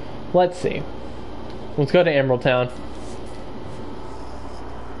 Let's see. Let's go to Emerald Town.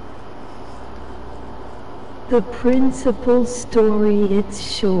 The principal story, it's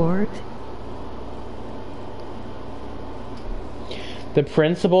short. The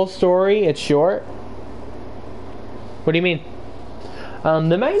principal story, it's short? What do you mean?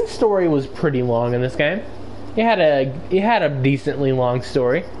 The main story was pretty long in this game. It had a decently long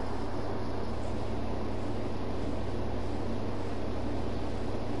story.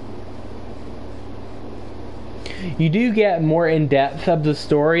 You do get more in depth of the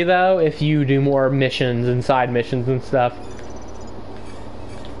story though if you do more missions and side missions and stuff.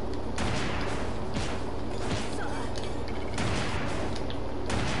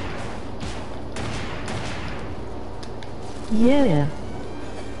 Yeah.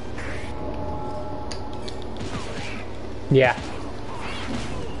 Yeah.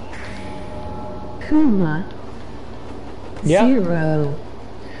 Kuma. Yep. 0.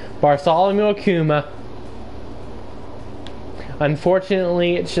 Bartholomew Akuma.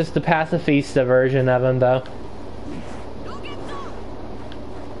 Unfortunately, it's just the pacifista version of him, though.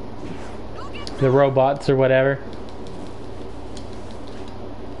 The robots or whatever.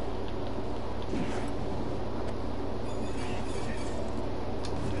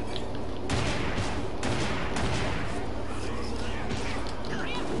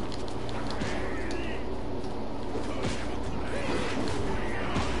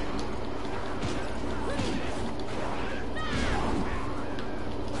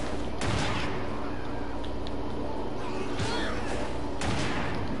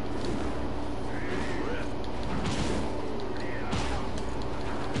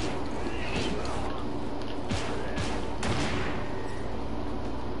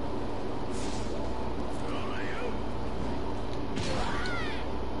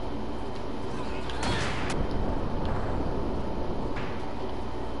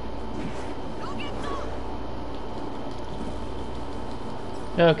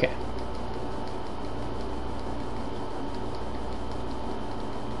 Okay.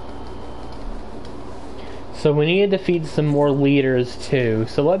 So we need to defeat some more leaders too.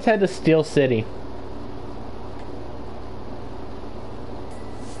 So let's head to Steel City.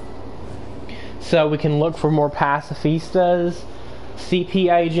 So we can look for more pacifistas,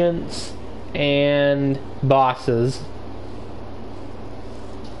 CP agents, and bosses.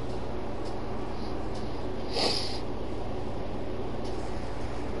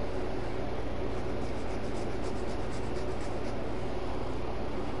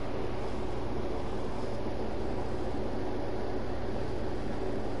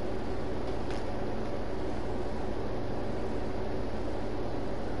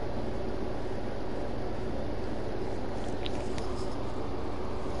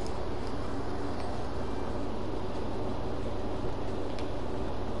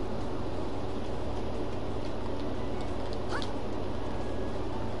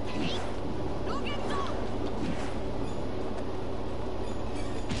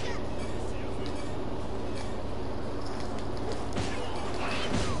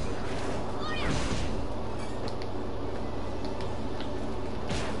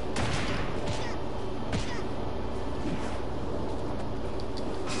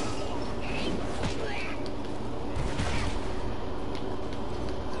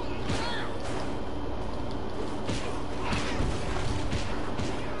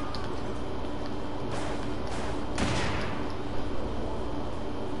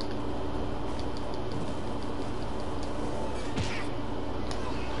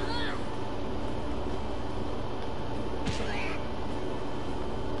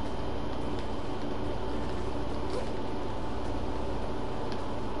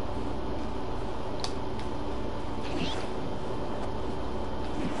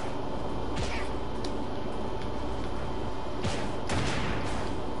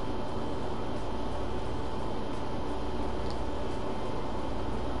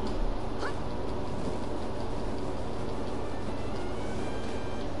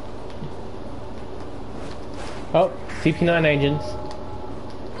 Oh, CP9 agents.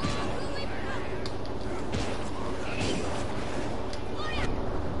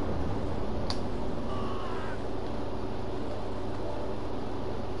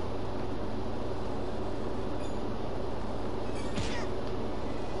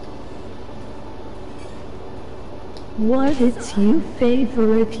 What is your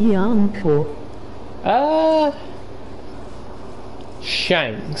favorite Yonko?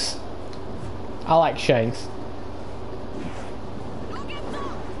 Shanks. I like Shanks.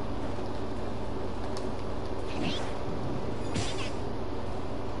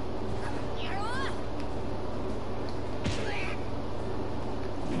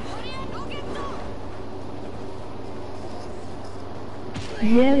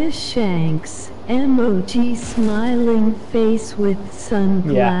 Yes, Shanks. Emoji smiling face with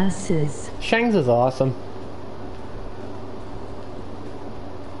sunglasses. Yeah. Shanks is awesome.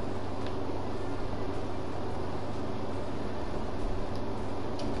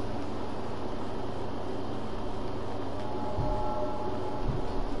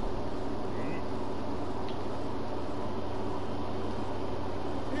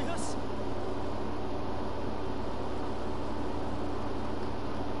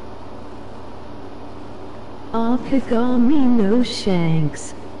 Akagami no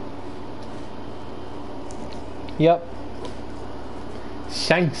Shanks. Yep.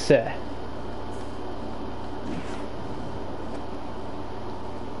 Shanks.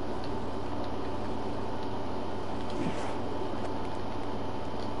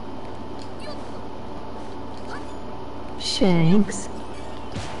 Shanks.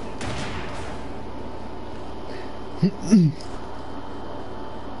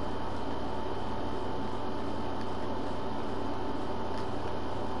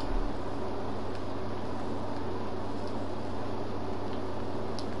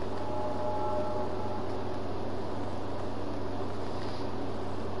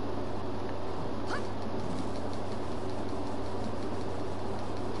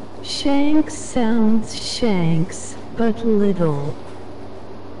 Shanks sounds Shanks, but little.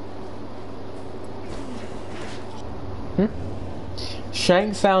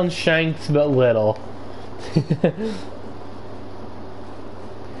 Shanks sounds Shanks, but little.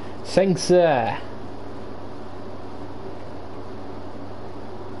 Thanks,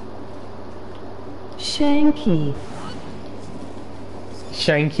 Shanky.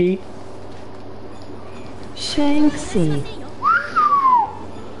 Shanky. Shanksy.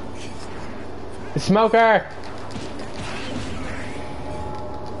 Smoker!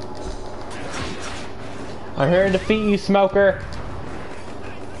 I'm here to defeat you, Smoker.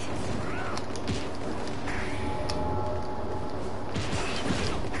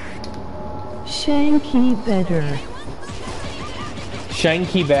 Shanky better.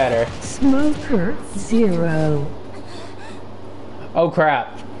 Shanky better. Smoker 0. Oh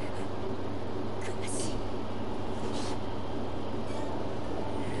crap.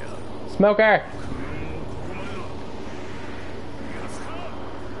 Smoker!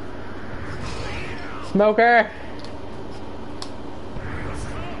 Smoker!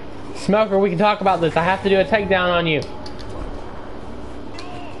 Smoker, we can talk about this. I have to do a takedown on you.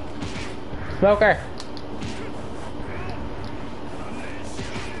 Smoker!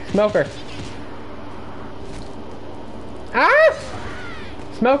 Smoker! Ah!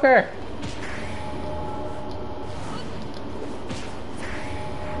 Smoker!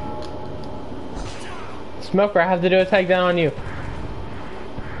 Smoker, I have to do a takedown on you.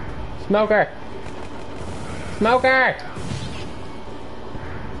 Smoker! Smoker!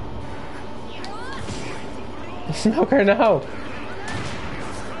 Smoker, no!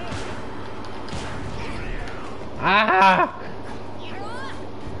 Ah!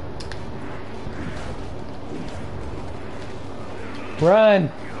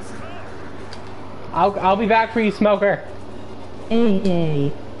 Run! I'll be back for you, Smoker. AA.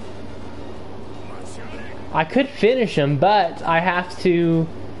 I could finish him, but I have to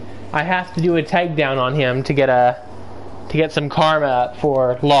do a takedown on him to get some karma up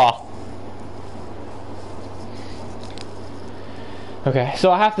for Law. Okay,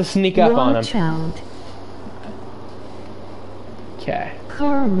 so I have to sneak up on him. Watch out. Okay.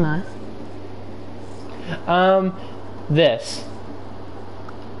 Karma. This.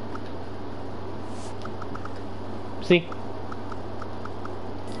 See?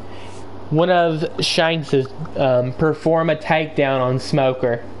 One of Shanks' perform a takedown on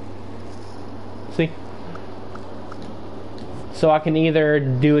Smoker. See? So I can either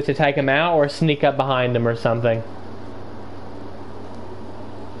do it to take him out or sneak up behind him or something.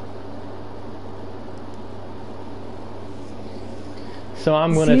 So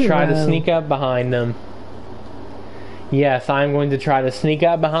I'm going to try to sneak up behind him. Yes, I'm going to try to sneak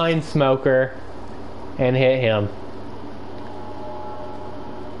up behind Smoker and hit him.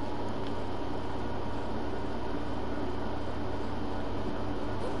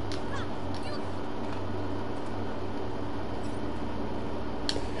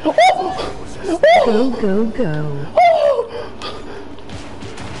 Go, go, go.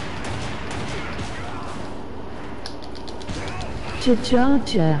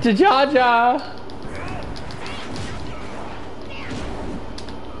 Jajaja. Jajaja!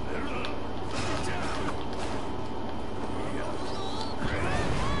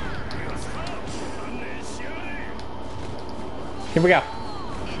 Here we go.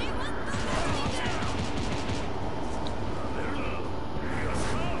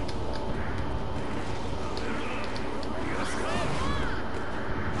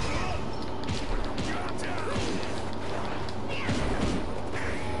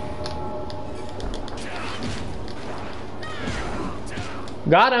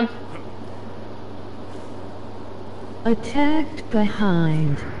 Got him. Attacked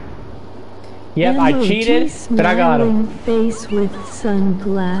behind. Yep, I cheated, but I got him. Face with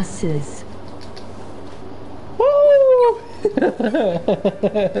sunglasses. Woo!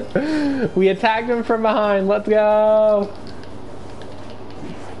 We attacked him from behind. Let's go.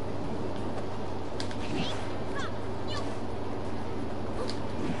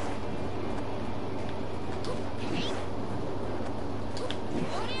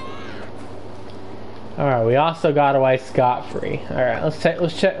 Alright, we also got away scot-free. Alright,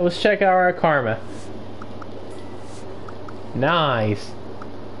 let's check out our karma. Nice.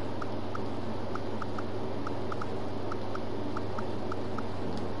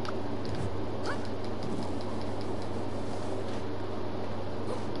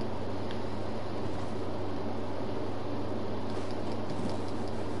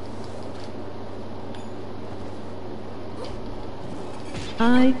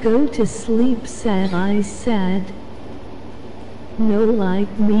 I go to sleep sad, I sad. No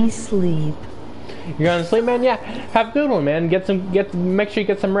like me sleep. You're going to sleep, man? Yeah. Have a good one, man. Make sure you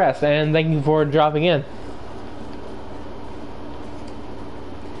get some rest, and thank you for dropping in.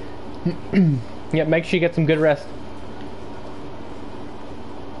 Yeah, make sure you get some good rest.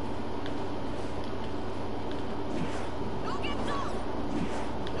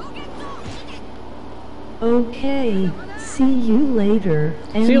 Okay, see you later.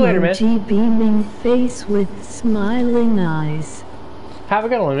 See you later, man. Emoji beaming face with smiling eyes. Have a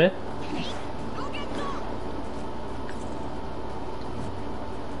good one, man.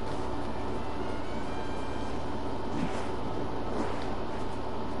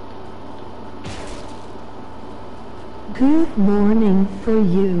 good morning for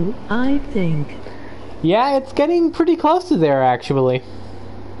you, I think. Yeah, it's getting pretty close to there, actually.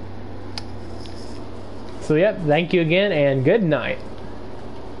 So, yep, thank you again, and good night.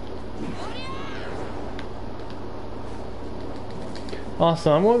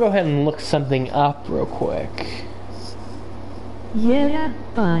 Also, I'm going to go ahead and look something up real quick. Yeah,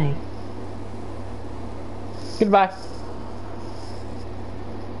 bye. Goodbye.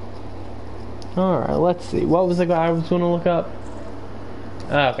 Alright, let's see. What was the guy I was going to look up?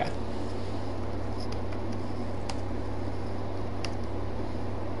 Okay.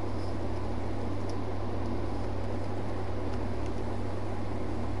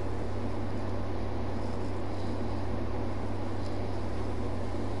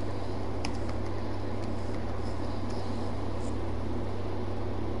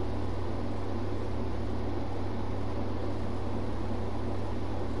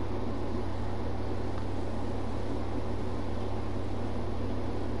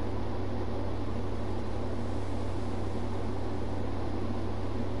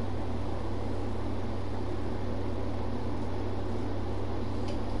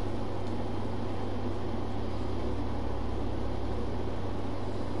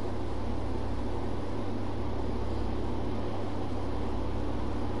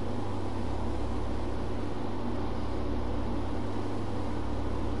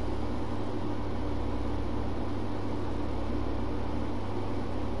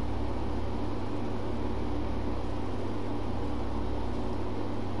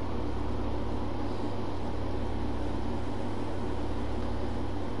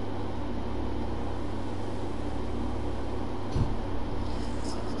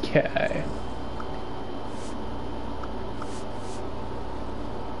 Okay.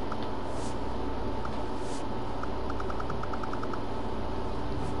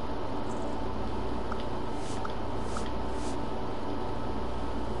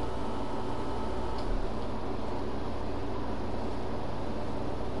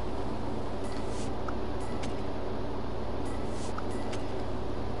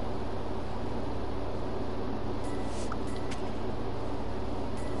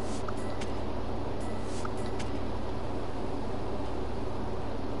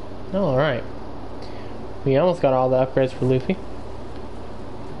 Alright. We almost got all the upgrades for Luffy.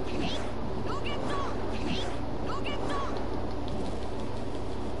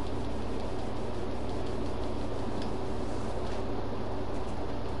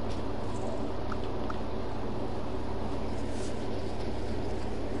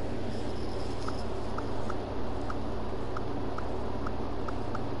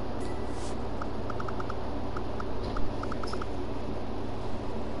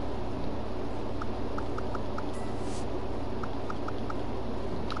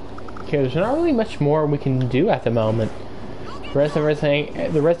 Okay, there's not really much more we can do at the moment. The rest of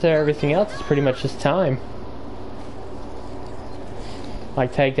everything else is pretty much just time.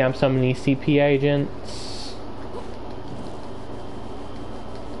 Like take down some of these CP agents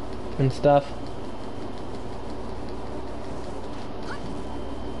and stuff.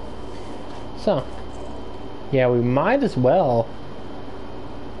 So, yeah, we might as well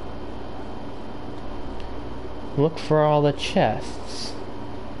look for all the chests.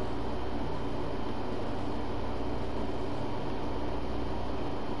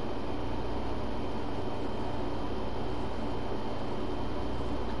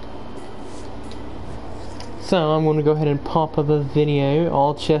 So I'm going to go ahead and pop up a video,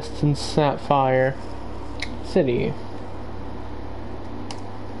 all chests in Sapphire City.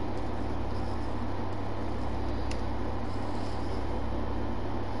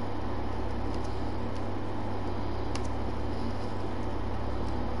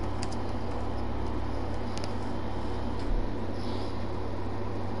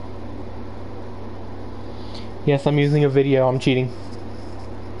 Yes, I'm using a video, I'm cheating.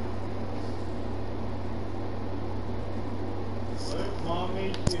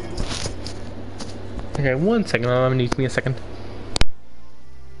 Okay, 1 second, I'm gonna need me a second.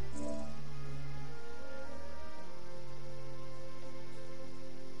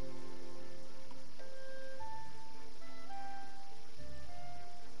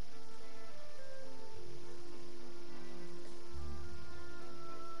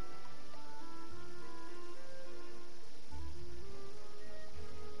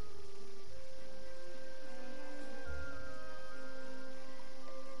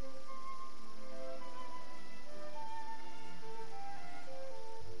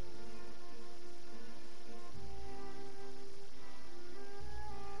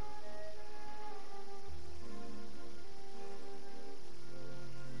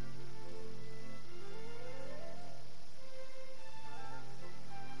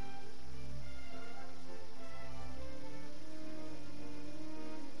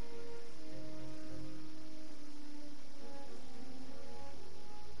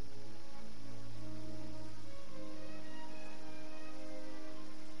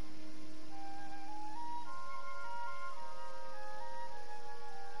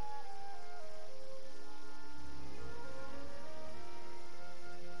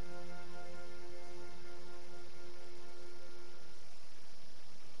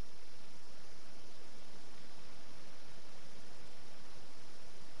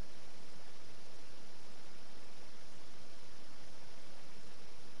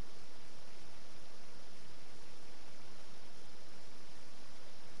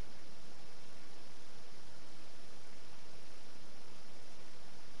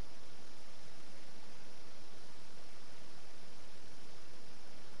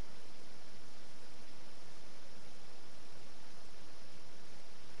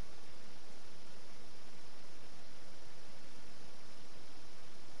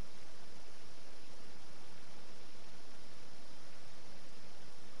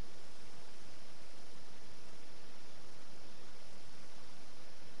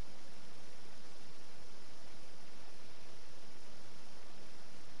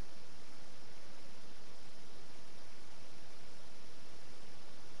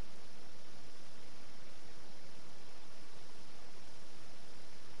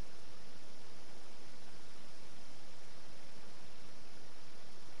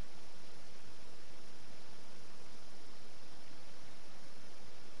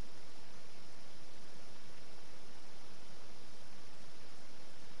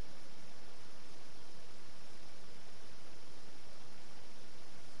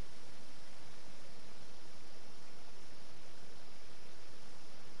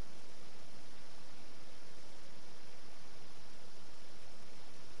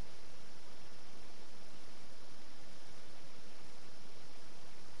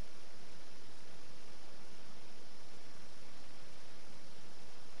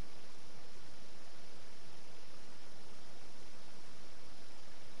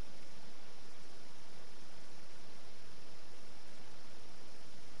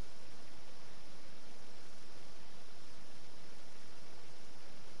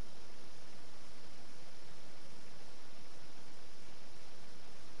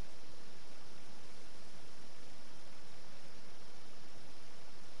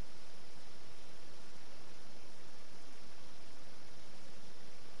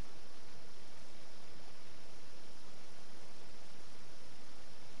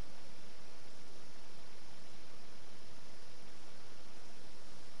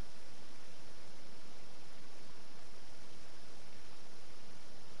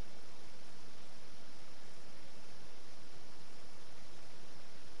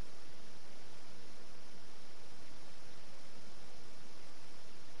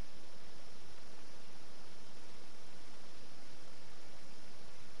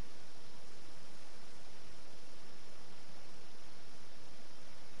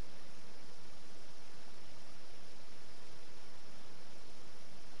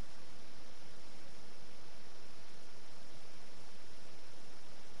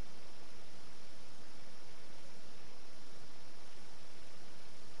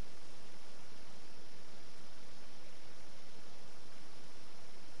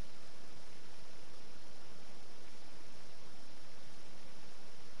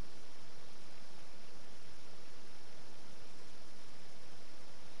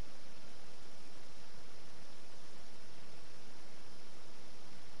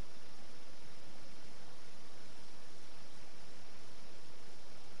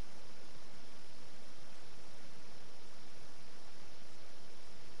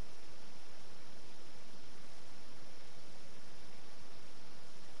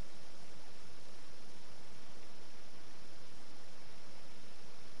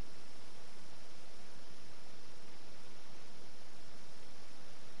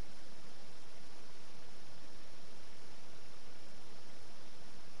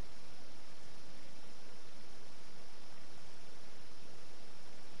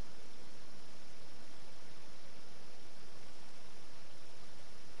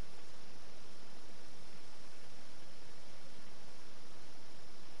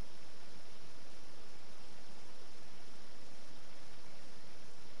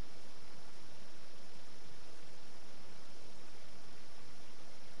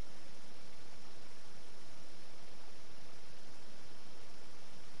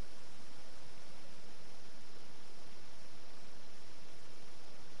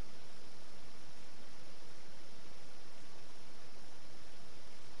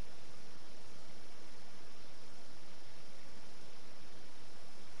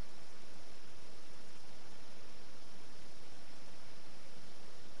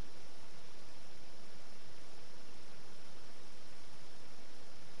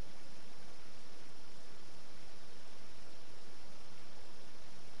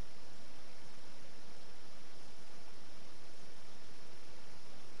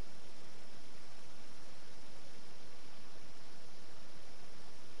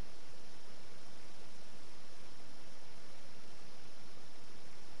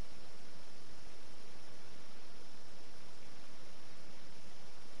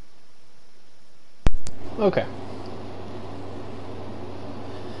 Okay.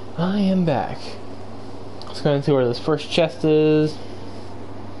 I am back. Let's go and see where this first chest is.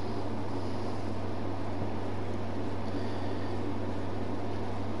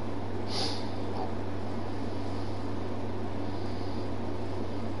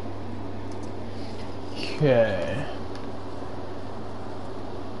 Okay.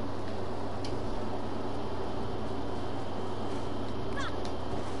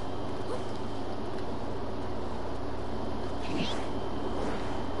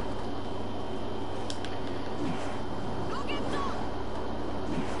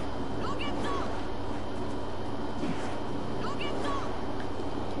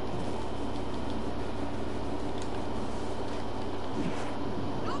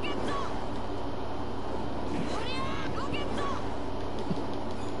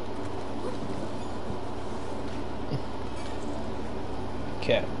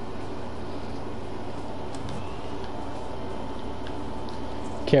 Okay.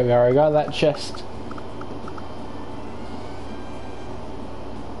 Okay, we already got that chest.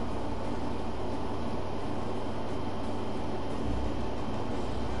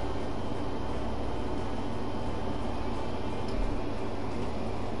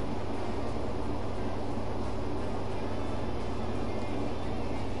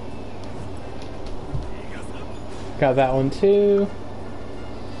 Got that one too.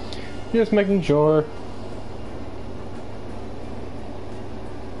 Just making sure.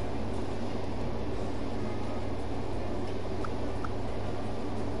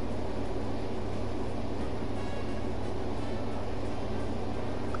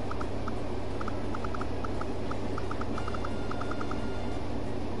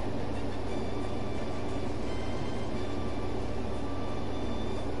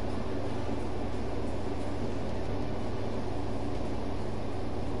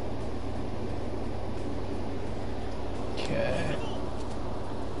 Okay.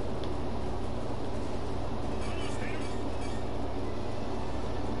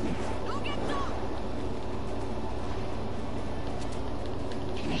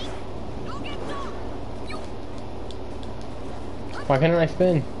 Why couldn't I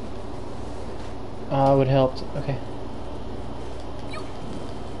spin? It would help. Okay.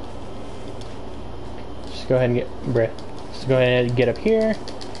 Just go ahead and get, bruh. Just go ahead and get up here.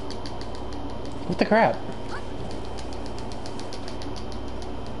 What the crap?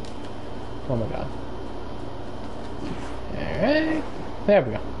 Oh my god. Alright. There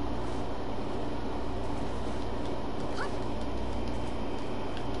we go.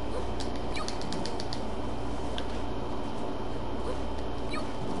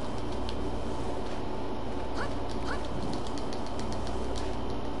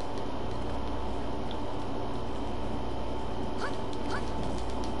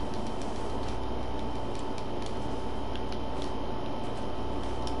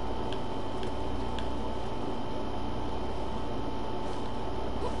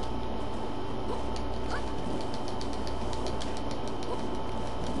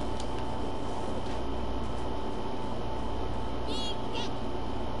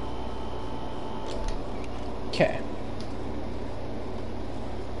 Okay.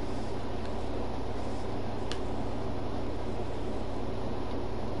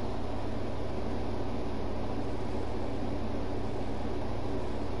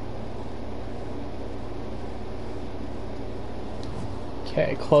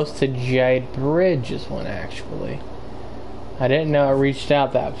 Okay, close to Jade Bridge is one actually. I didn't know it reached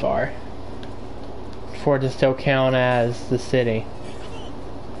out that far. For it to still count as the city.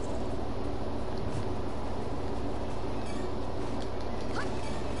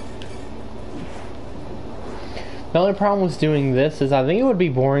 The only problem with doing this is I think it would be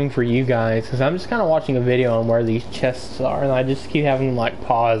boring for you guys because I'm just kind of watching a video on where these chests are and I just keep having like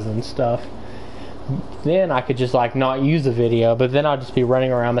pause and stuff. Then I could just like not use the video, but then I'll just be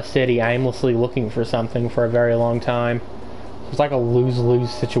running around the city aimlessly looking for something for a very long time. It's like a lose-lose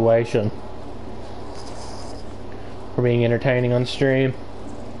situation for being entertaining on stream.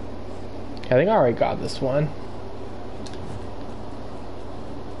 I think I already got this one.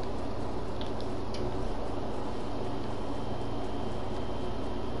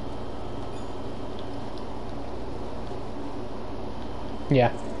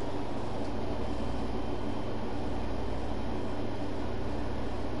 Yeah.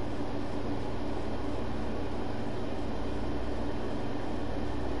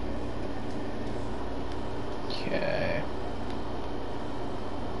 Okay.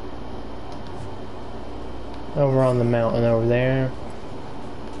 Over on the mountain over there.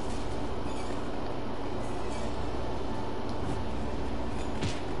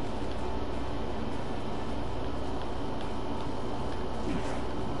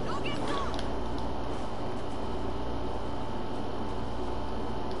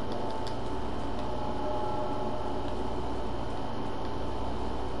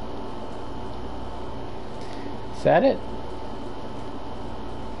 Is that it?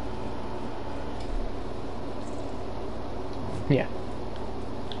 Yeah.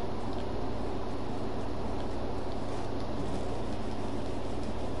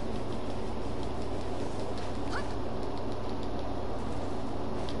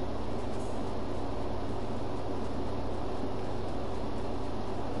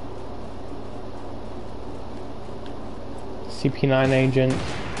 CP9 agent.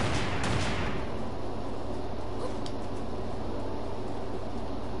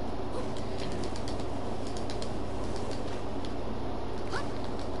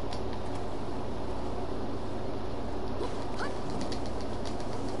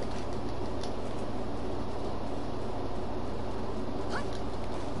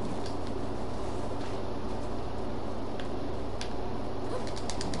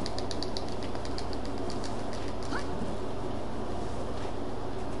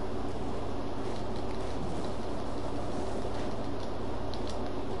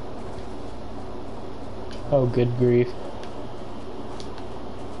 Oh, good grief.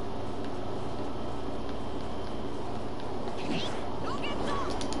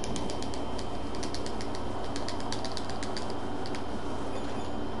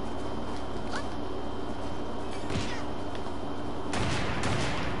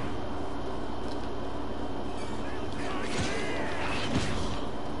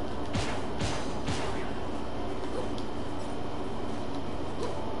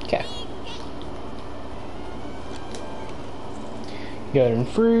 Okay. Golden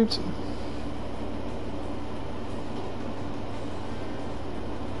fruit.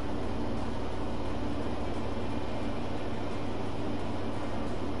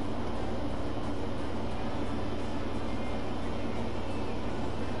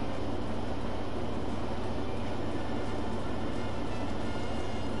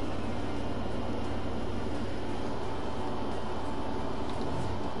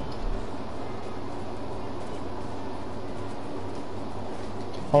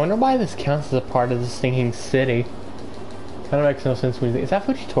 I wonder why this counts as a part of the stinking city. Kind of makes no sense when you think. Is that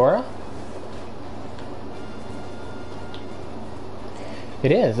Fujitora?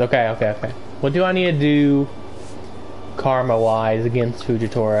 It is. Okay, okay, okay. What do I need to do karma-wise against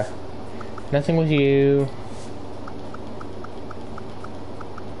Fujitora? Nothing with you.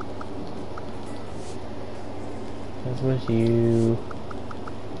 Nothing with you.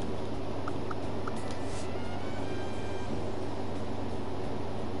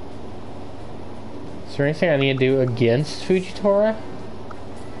 Is there anything I need to do against Fujitora?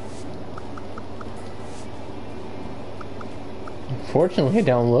 Unfortunately, it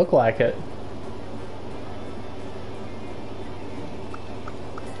don't look like it.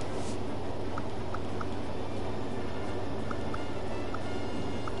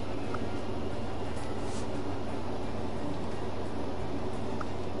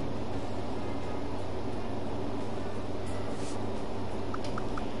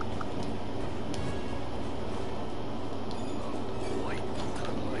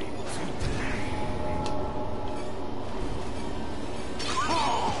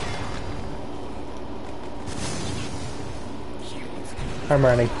 I'm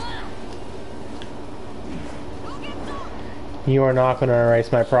ready. You are not going to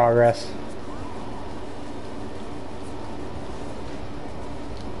erase my progress.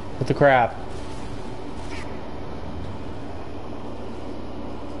 What the crap?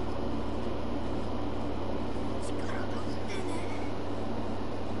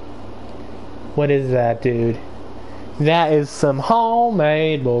 What is that, dude? That is some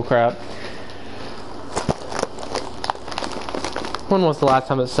homemade bullcrap. When was the last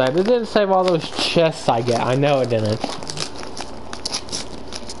time it saved? It didn't save all those chests I get. I know it didn't.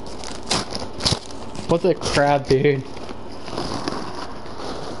 What the crap, dude?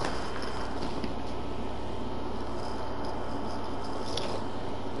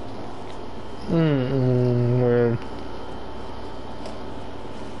 Man.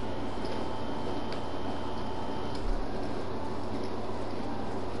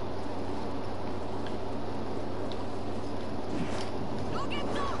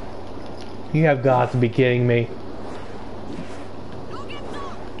 You have got to be kidding me.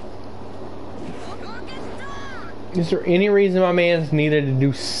 Is there any reason my man's needed to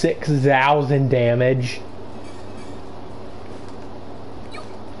do 6,000 damage?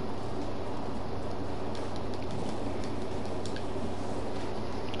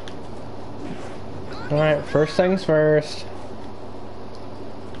 Alright, first things first.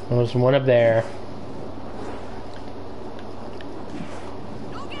 There's one up there.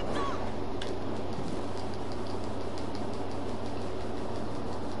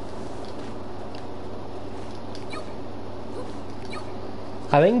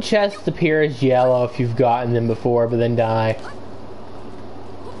 I think chests appear as yellow if you've gotten them before, but then die.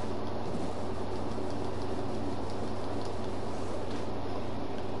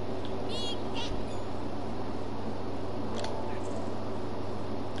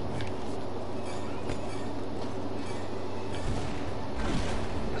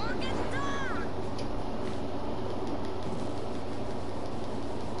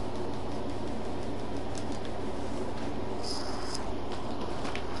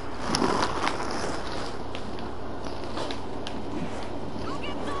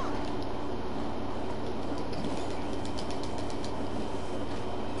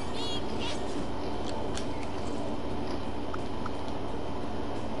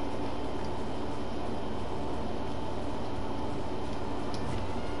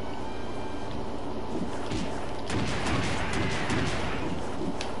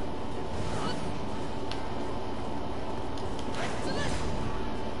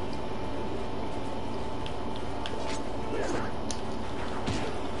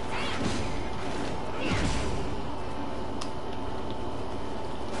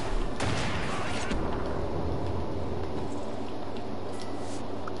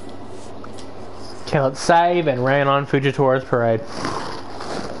 Okay, let's save and rain on Fujitora's parade.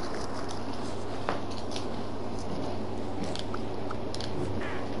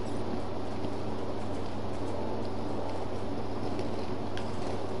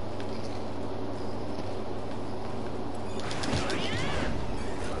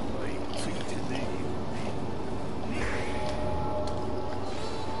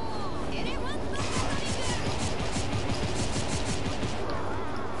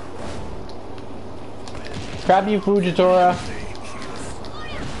 Grab you, Fujitora.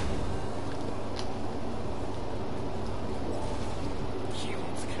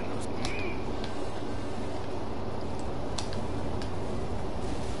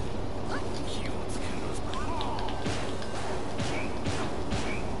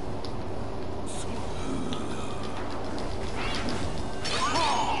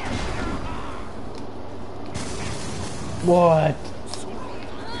 What?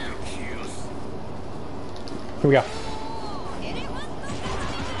 Here we go.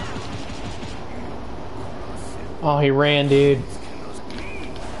 Oh, he ran, dude.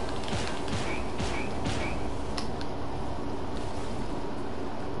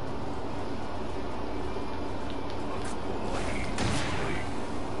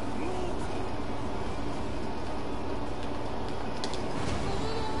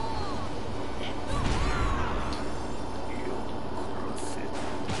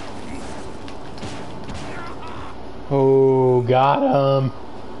 Oh, got him.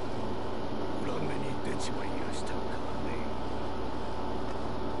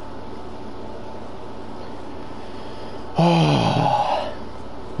 Oh,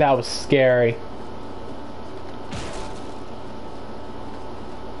 that was scary.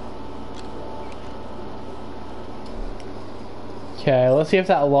 Okay, let's see if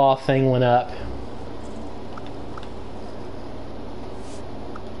that law thing went up.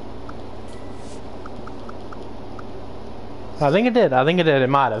 I think it did. I think it did. It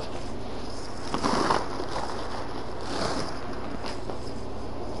might have.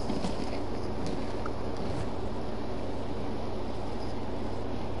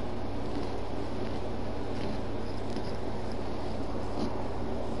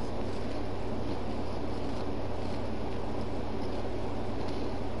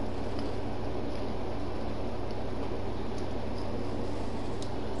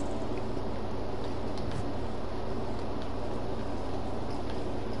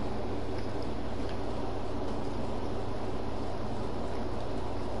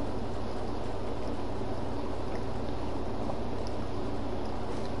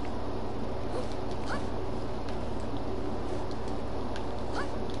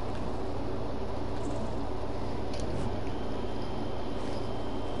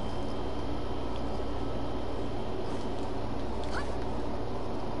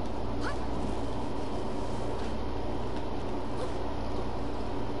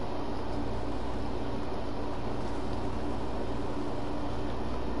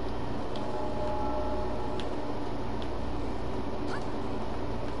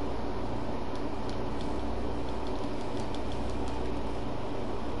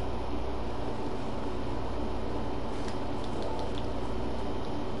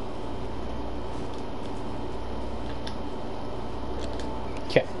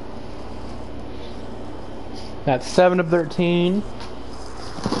 Okay. That's 7 of 13.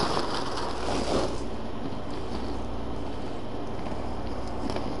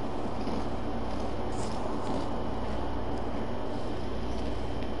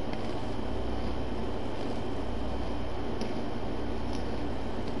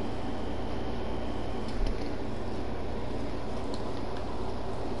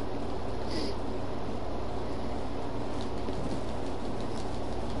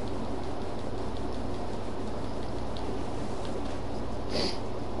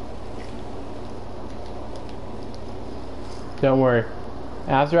 Don't worry.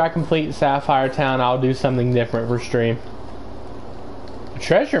 After I complete Sapphire Town, I'll do something different for stream. A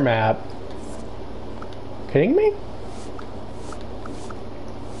treasure map? Kidding me?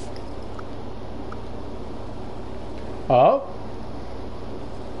 Oh.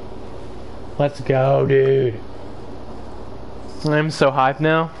 Let's go, dude. I'm so hyped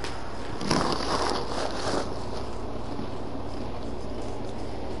now.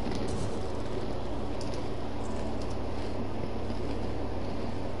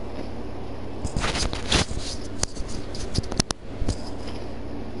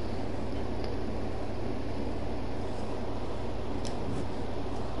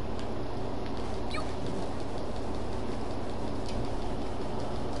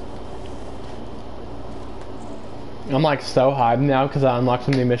 I'm like so hyped now because I unlocked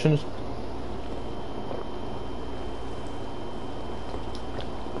some new missions.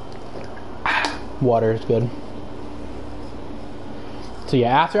 Water is good. So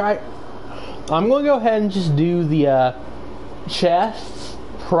yeah, after I'm gonna go ahead and just do the chests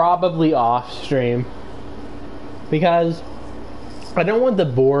probably off stream because I don't want to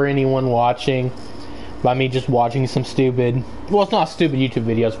bore anyone watching by me just watching some stupid, well, it's not stupid YouTube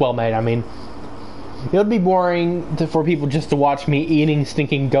videos, well made. I mean, it would be boring for people just to watch me eating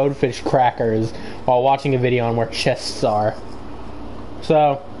stinking goldfish crackers while watching a video on where chests are.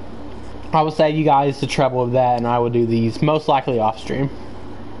 So I will save you guys the trouble of that, and I will do these most likely off stream.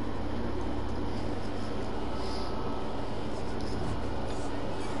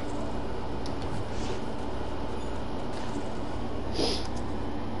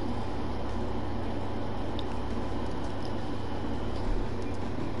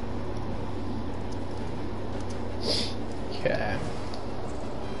 Okay.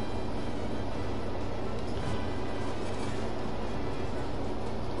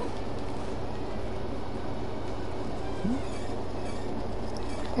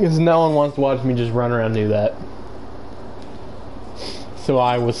 Because no one wants to watch me just run around and do that. So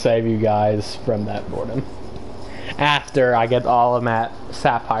I will save you guys from that boredom. After I get all of them at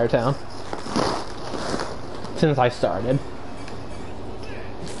Sapphire Town. Since I started.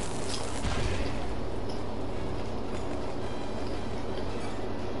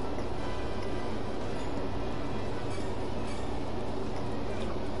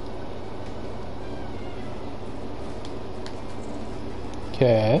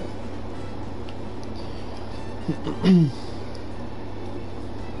 Okay.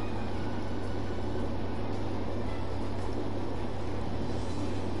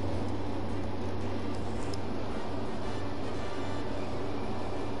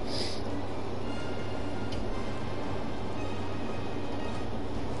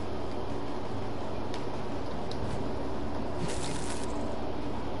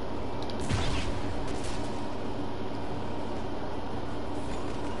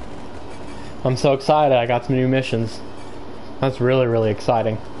 I'm so excited, I got some new missions. That's really, really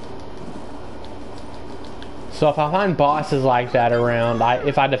exciting. So if I find bosses like that around,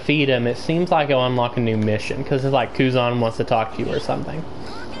 if I defeat them, it seems like I'll unlock a new mission. Because it's like Kuzan wants to talk to you or something.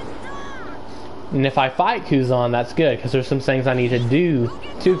 And if I fight Kuzan, that's good. Because there's some things I need to do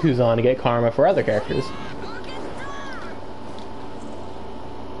to Kuzan to get karma for other characters.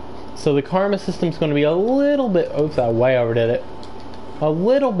 So the karma system's going to be a little bit... Oops, I way overdid it. A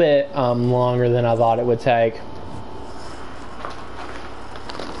little bit longer than I thought it would take.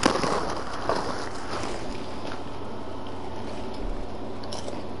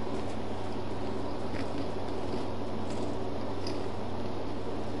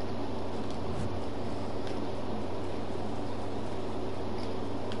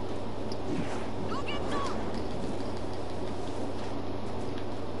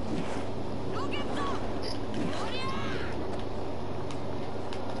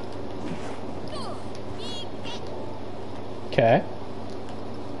 Okay.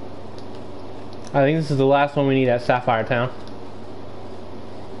 I think this is the last one we need at Sapphire Town.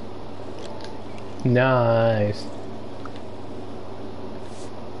 Nice.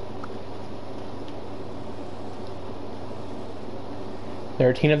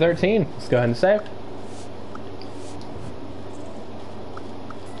 "13 of 13. Let's go ahead and save.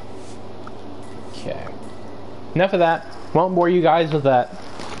 Okay. Enough of that. Won't bore you guys with that.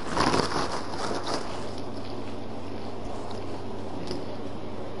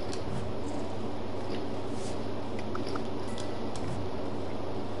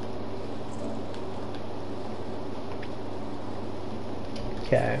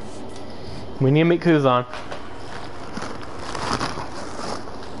 Okay. We need to meet Kuzan.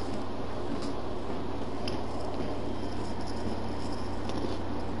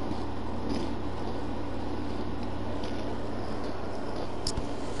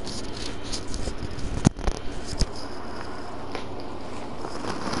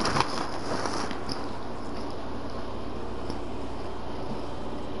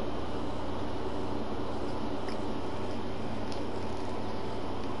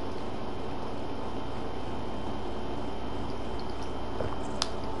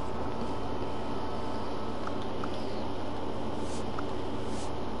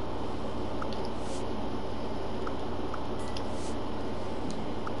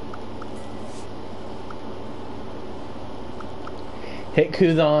 hit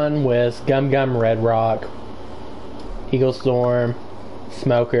Kuzan with Gum Gum Red Rock, Eagle Storm,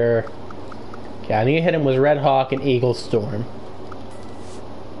 Smoker. Okay, I need to hit him with Red Hawk and Eagle Storm.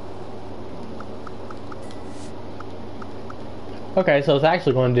 Okay, so it's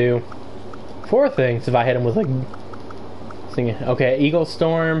actually going to do 4 things if I hit him with like singing. Okay, Eagle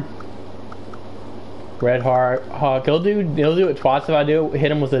Storm, Red Hawk. He'll do it twice if I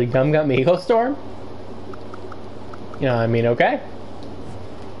hit him with a Gum Gum Eagle Storm. You know what I mean? Okay.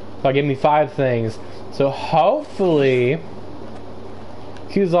 So give me 5 things. So hopefully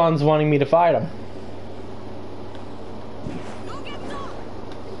Kuzan's wanting me to fight him.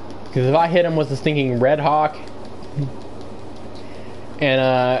 Because if I hit him with the stinking Red Hawk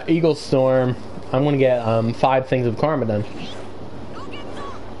and Eagle Storm, I'm gonna get 5 things of karma done.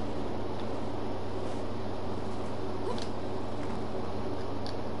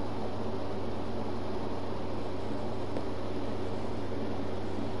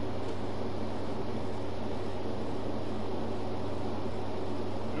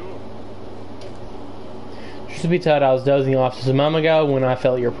 To be told, I was dozing off just a moment ago when I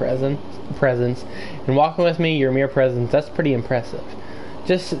felt your presence, and walking with me, your mere presence. That's pretty impressive.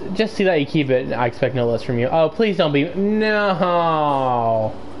 Just see that you keep it. I expect no less from you. Oh, please don't be.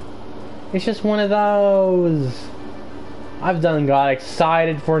 No, it's just one of those. I've got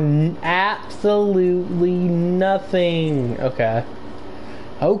excited for absolutely nothing. Okay.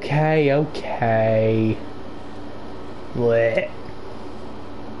 Blech.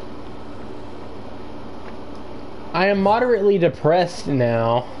 I am moderately depressed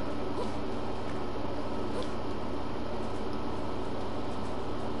now.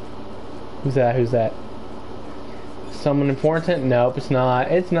 Who's that? Someone important? Nope, it's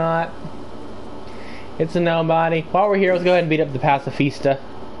not. It's a nobody. While we're here, let's go ahead and beat up the Pacifista,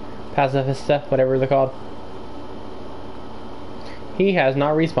 whatever they're called. He has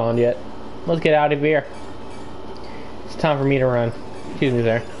not respawned yet. Let's get out of here. It's time for me to run. Excuse me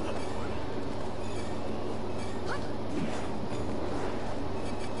there.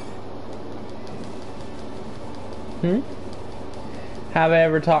 Have I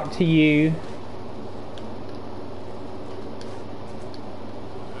ever talked to you?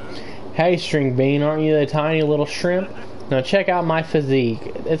 Hey, String Bean, aren't you a tiny little shrimp? Now check out my physique.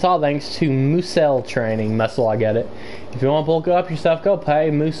 It's all thanks to Musel training. Muscle, I get it. If you want to bulk up yourself, go pay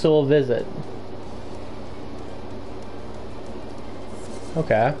Musel a visit.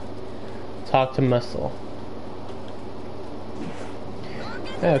 Okay. Talk to Musel.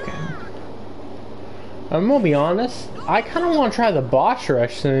 Okay. I'm gonna be honest, I kind of want to try the boss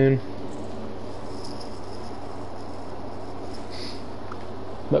rush soon.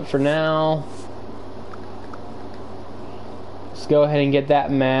 But for now, let's go ahead and get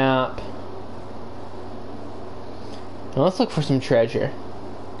that map. Now let's look for some treasure.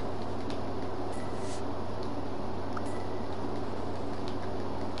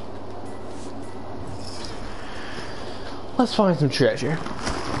 Let's find some treasure.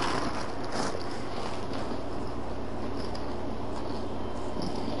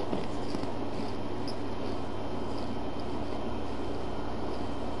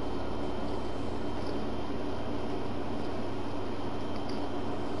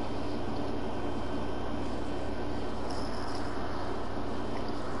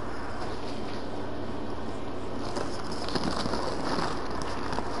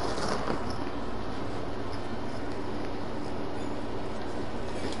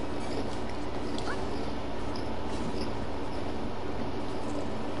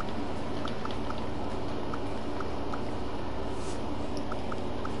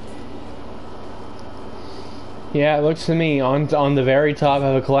 Yeah, it looks to me on the very top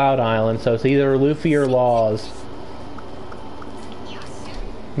of a cloud island, so it's either Luffy or Laws.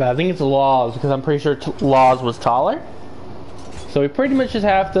 But I think it's Laws, because I'm pretty sure Laws was taller. So we pretty much just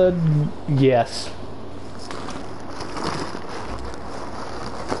have to guess.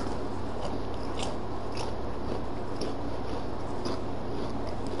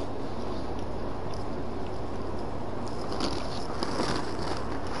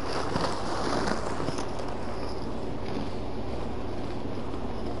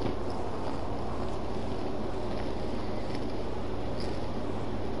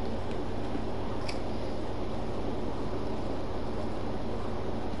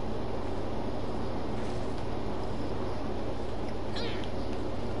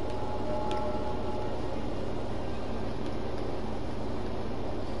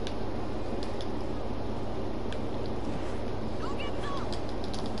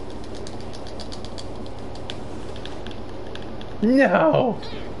 No!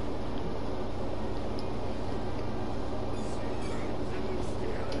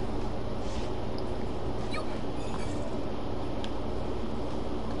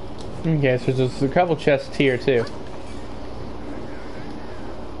 Okay, so there's a couple chests here too.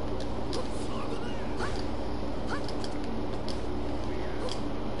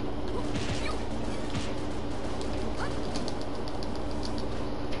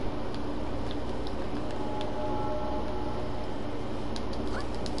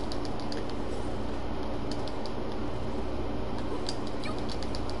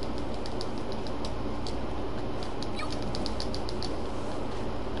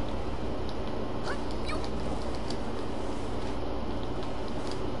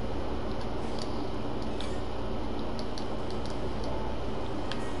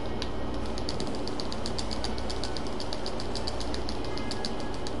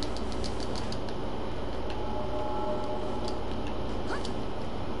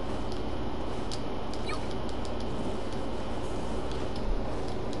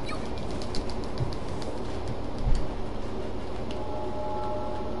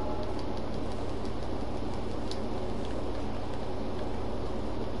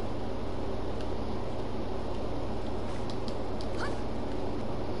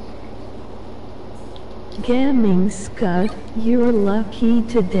 Gaming Scud, you're lucky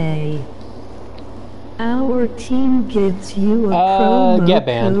today. Our team gives you a promo get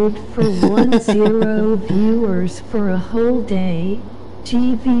banned. code for 10 viewers for a whole day.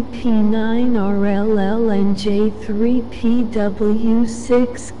 GVP9RLL and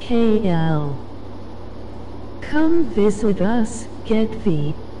J3PW6KL. Come visit us, get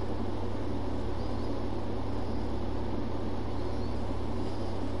V.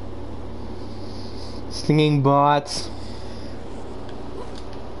 Stinging bots.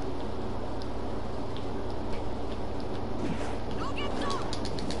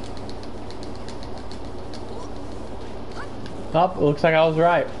 Oh, looks like I was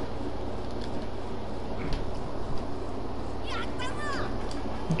right.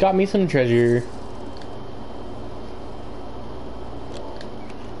 Got me some treasure.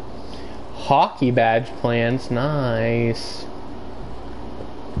 Hockey badge plans, nice.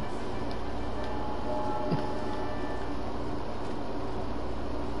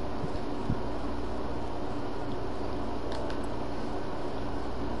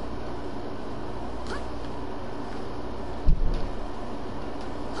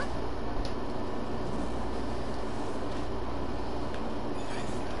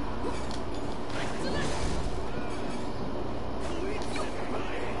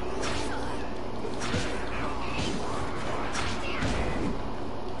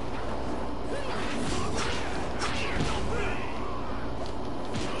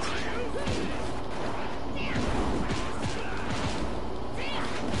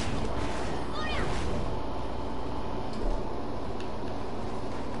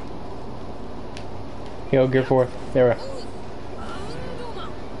 Yo, gear 4. There we go.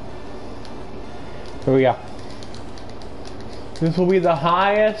 Here we go. This will be the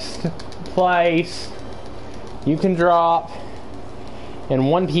highest place you can drop in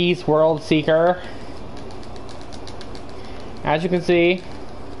One Piece World Seeker. As you can see,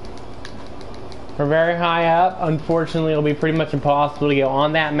 we're very high up. Unfortunately, it'll be pretty much impossible to get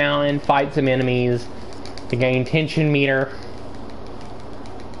on that mountain, fight some enemies, to gain tension meter.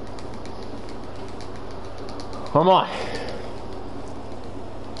 Come on.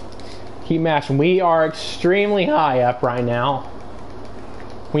 Keep mashing. We are extremely high up right now.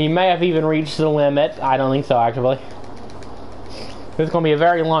 We may have even reached the limit. I don't think so, actually. This is going to be a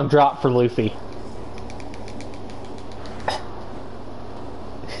very long drop for Luffy.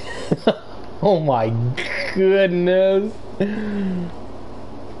 Oh my goodness.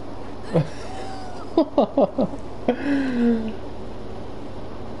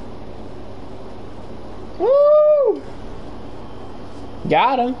 Woo!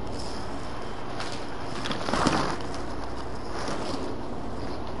 Got him.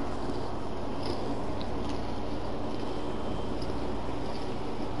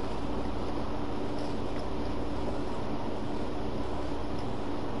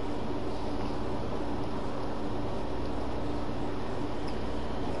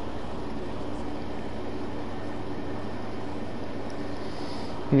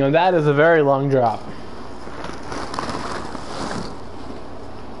 You know, that is a very long drop.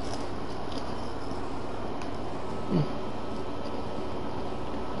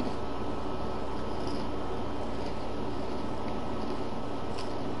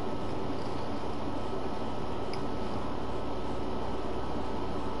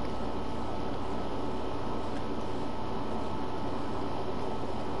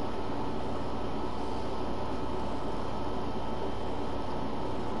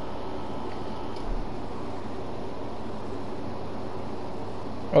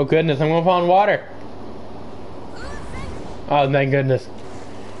 Oh goodness, I'm gonna fall in water. Oh thank goodness.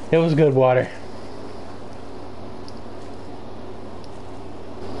 It was good water.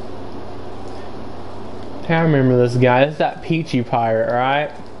 Hey, I remember this guy. This is that Peachy pirate,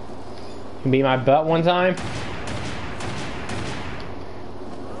 right? He beat my butt one time.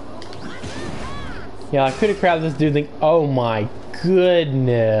 Yeah, I could have grabbed this dude. Oh my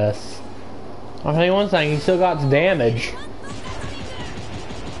goodness! I'll tell you one thing. He still got damage.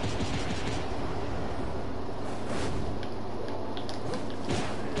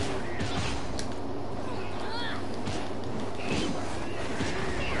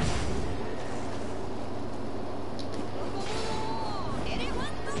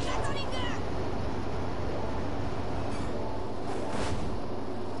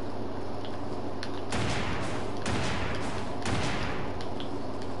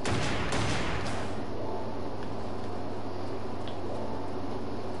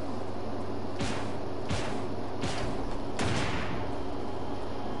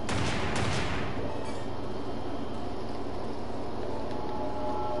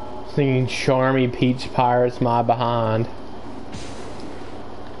 Singing Charmy Peach Pirates my behind.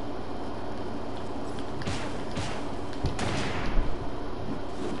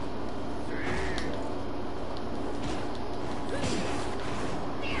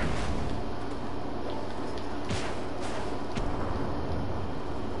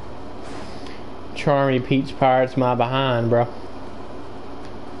 Charmy Peach Pirates my behind, bro.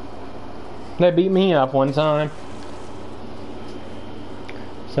 They beat me up one time.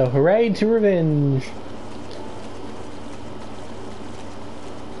 So hooray to revenge.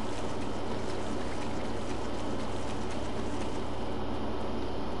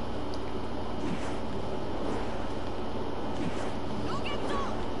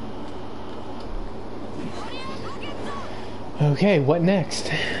 Okay, what next?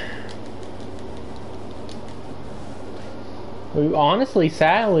 Honestly,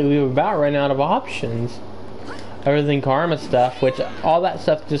 sadly, we were about running out of options. Everything karma stuff, which all that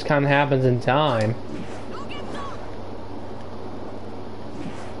stuff just kind of happens in time.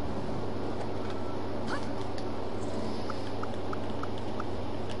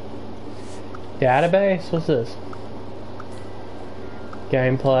 Database? What's this?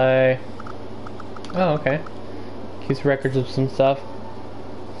 Gameplay. Oh, okay. Keeps records of some stuff.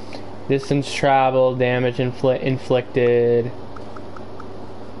 Distance traveled, damage inflicted.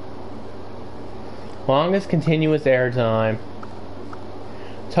 Longest continuous airtime.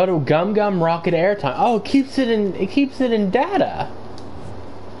 Total Gum Gum rocket airtime. Oh, it keeps it in data.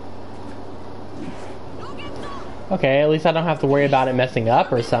 Okay, at least I don't have to worry about it messing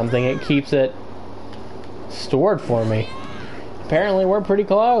up or something. It keeps it stored for me. Apparently we're pretty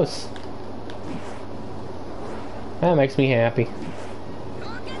close. That makes me happy.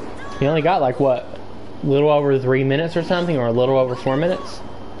 You only got like what? A little over 3 minutes or something, or a little over 4 minutes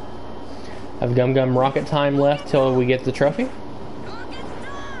of Gum Gum rocket time left till we get the trophy.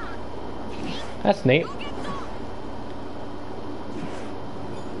 That's neat.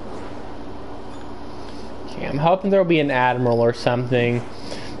 Okay, I'm hoping there'll be an admiral or something.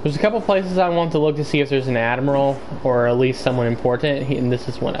 There's a couple places I want to look to see if there's an admiral or at least someone important, and this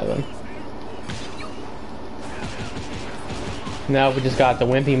is one of them. Now we just got the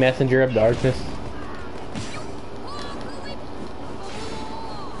wimpy messenger of darkness.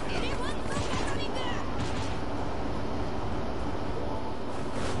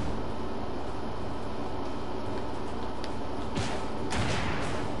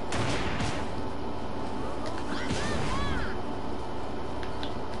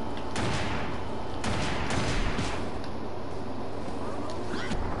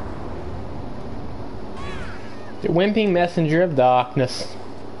 The wimpy messenger of darkness.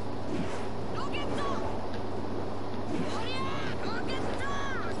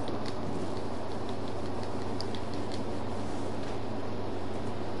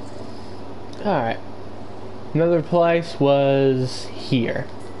 Alright. Another place was here.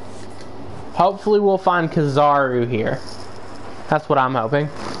 Hopefully we'll find Kizaru here. That's what I'm hoping.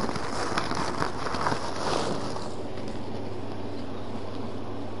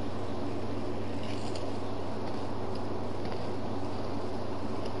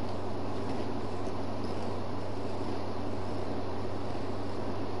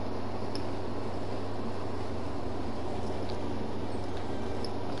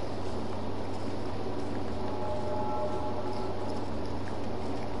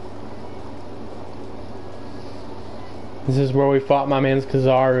 This is where we fought my man's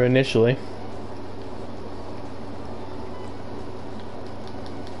Kizaru initially.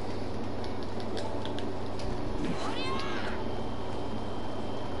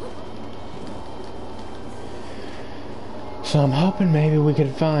 So I'm hoping maybe we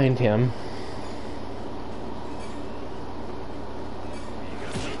could find him.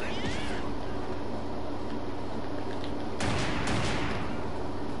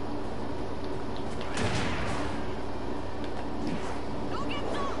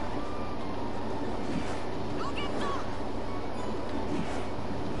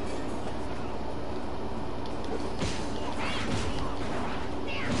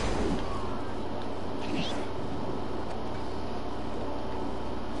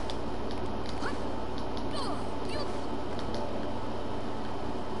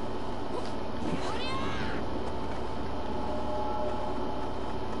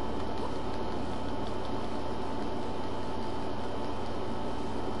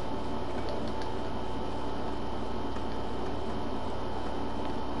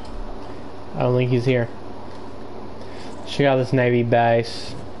 I don't think he's here. Check out this Navy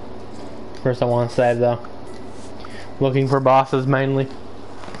base. First I want to save though. Looking for bosses mainly.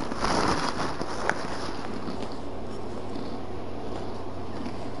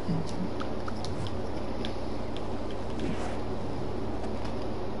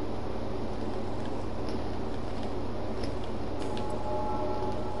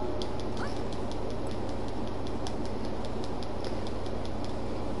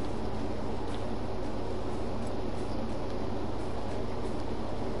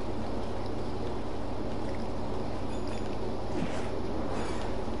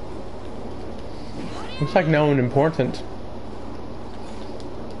 Looks like no one important.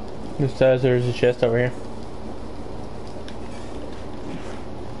 Just says there's a chest over here.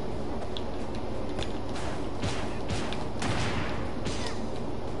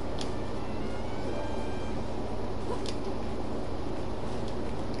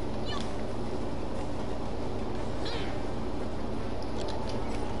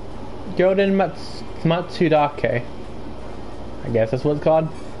 Golden Matsudake. I guess that's what it's called.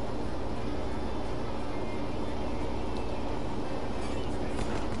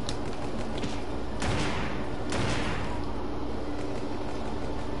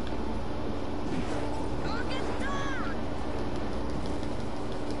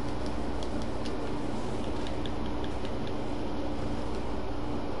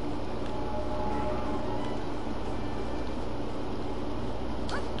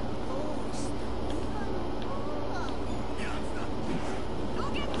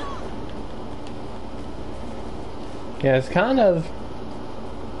 Yeah, it's kind of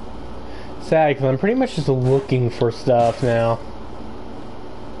sad because I'm pretty much just looking for stuff now.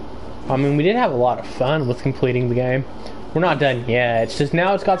 I mean, we did have a lot of fun with completing the game. We're not done yet. It's just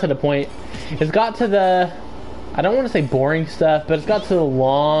now it's got to the point. It's got to the, I don't want to say boring stuff, but it's got to the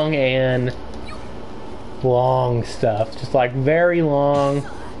long stuff. Just like very long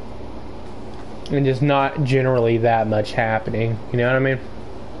and just not generally that much happening. You know what I mean?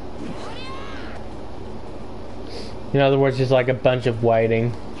 In other words, just like a bunch of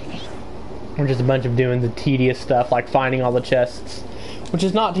waiting. Or just a bunch of doing the tedious stuff, like finding all the chests. Which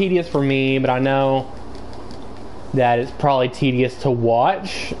is not tedious for me, but I know that it's probably tedious to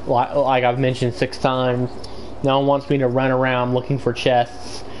watch. Like I've mentioned 6 times. No one wants me to run around looking for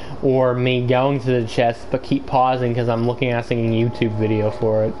chests. Or me going to the chests, but keep pausing because I'm looking at a YouTube video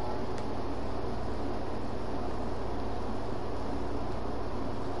for it.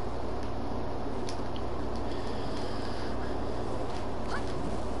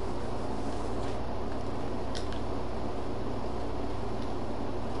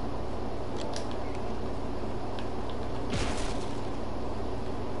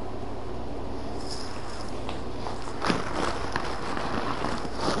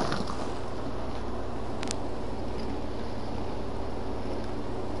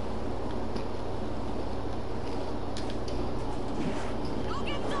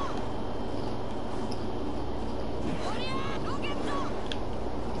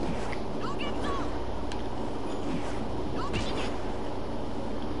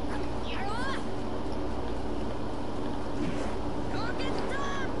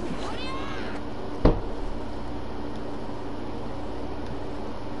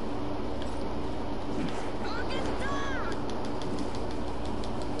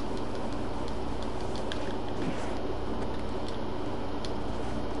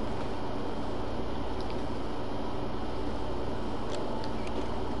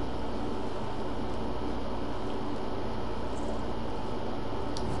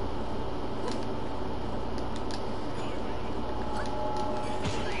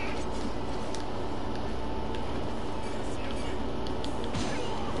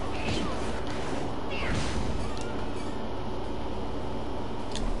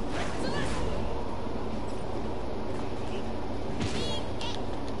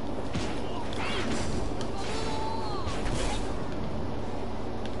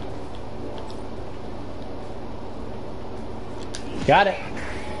 Got it.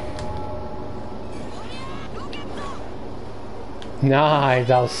 Nice,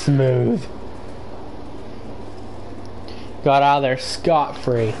 that was smooth. Got out of there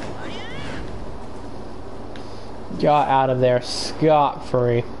scot-free. Got out of there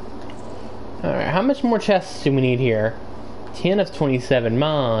scot-free. Alright, how much more chests do we need here? 10 of 27,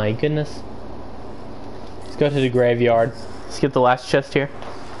 my goodness. Let's go to the graveyard. Let's get the last chest here.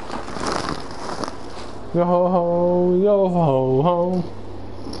 Yo ho, yo ho ho.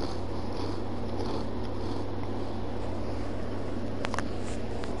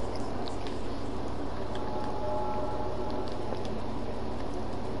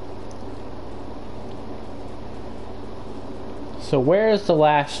 So where's the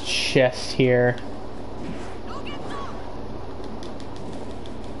last chest here?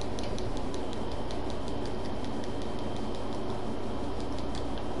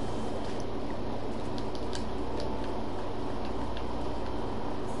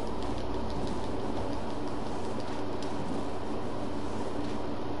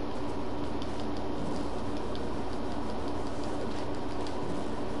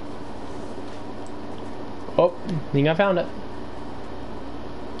 Oh, I think I found it.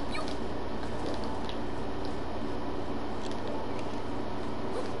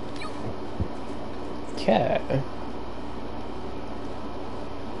 Okay.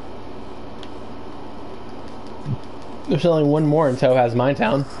 There's only one more in Topaz Mine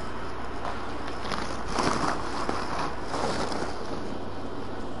Town.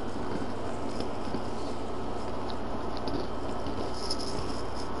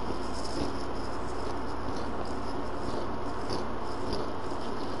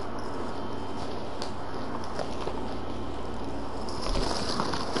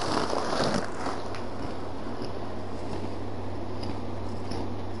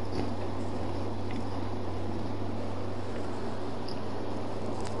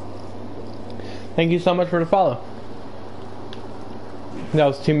 Thank you so much for the follow. That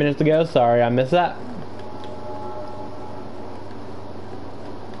was 2 minutes ago. Sorry, I missed that.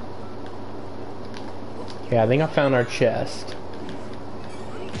 Yeah, I think I found our chest.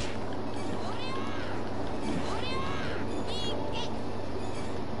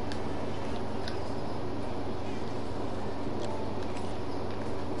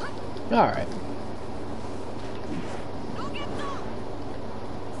 All right.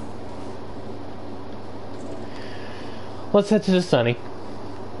 Let's head to the Sunny.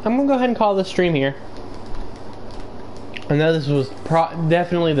 I'm gonna go ahead and call this stream here. I know this was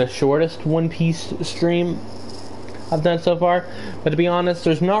definitely the shortest One Piece stream I've done so far, but to be honest,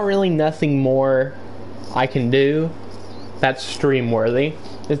 there's not really nothing more I can do that's stream worthy.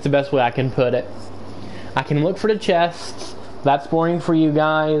 It's the best way I can put it. I can look for the chests. That's boring for you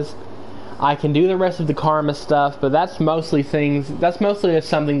guys. I can do the rest of the karma stuff, but that's mostly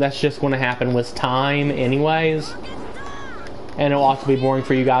something that's just going to happen with time anyways. And it'll also be boring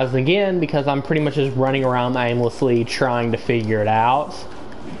for you guys again because I'm pretty much just running around aimlessly trying to figure it out.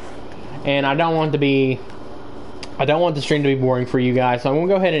 And I don't want the stream to be boring for you guys, so I'm going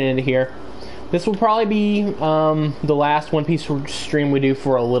to go ahead and end it here. This will probably be the last One Piece stream we do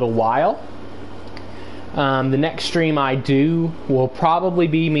for a little while. The next stream I do will probably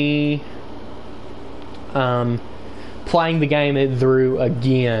be me playing the game through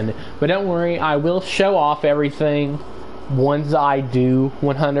again. But don't worry, I will show off everything once I do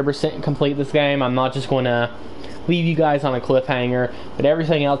 100% complete this game. I'm not just going to leave you guys on a cliffhanger, but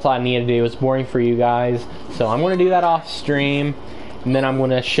everything else I need to do is boring for you guys. So I'm going to do that off stream, and then I'm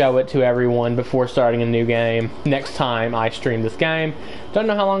going to show it to everyone before starting a new game next time I stream this game. Don't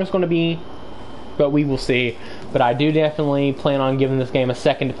know how long it's going to be, but we will see. But I do definitely plan on giving this game a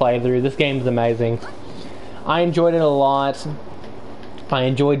second to play through. This game is amazing. I enjoyed it a lot. I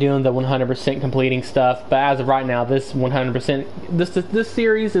enjoy doing the 100% completing stuff, but as of right now, this 100%, this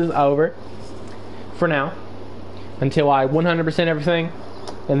series is over for now until I 100% everything,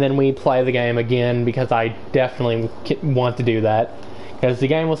 and then we play the game again because I definitely want to do that because the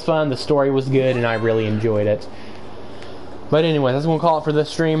game was fun, the story was good, and I really enjoyed it. But anyway, that's what we'll call it for this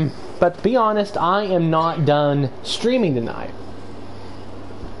stream. But to be honest, I am not done streaming tonight.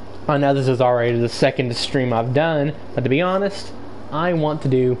 I know this is already the second stream I've done, but to be honest, I want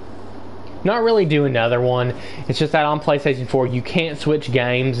to not really do another one. It's just that on PlayStation 4 you can't switch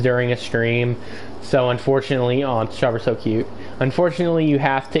games during a stream. So unfortunately, oh, Strawberry's so cute. Unfortunately, you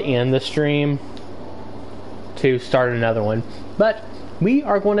have to end the stream to start another one. But we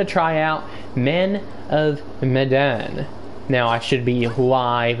are going to try out Men of Medan. Now I should be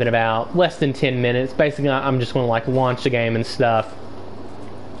live in about less than 10 minutes. Basically, I'm just going to like launch the game and stuff.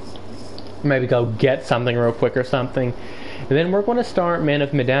 Maybe go get something real quick or something. And then we're going to start Men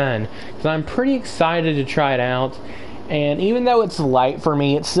of Medan, because I'm pretty excited to try it out. And even though it's late for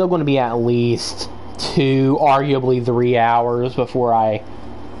me, it's still going to be at least 2, arguably 3 hours before I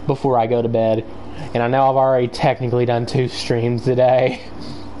go to bed. And I know I've already technically done 2 streams today.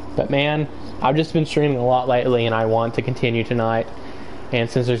 But man, I've just been streaming a lot lately, and I want to continue tonight. And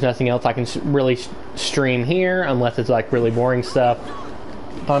since there's nothing else I can really stream here, unless it's like really boring stuff,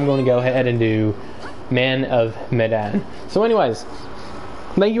 I'm going to go ahead and do Men of Medan. So anyways,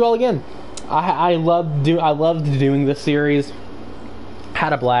 thank you all again. I loved doing this series.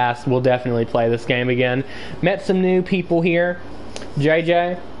 Had a blast. We'll definitely play this game again. Met some new people here.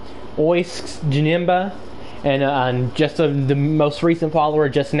 JJ, Oisks, Janimba, and just the most recent follower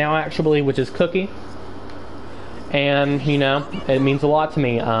just now, actually, which is Cookie. And, you know, it means a lot to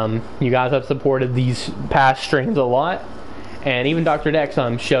me. You guys have supported these past streams a lot. And even Dr. Dex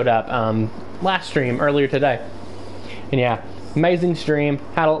showed up last stream, earlier today. And yeah, amazing stream.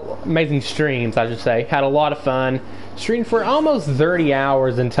 Amazing streams, I should say. Had a lot of fun. Streamed for almost 30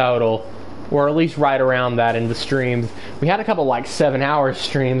 hours in total. Or at least right around that in the streams. We had a couple like 7-hour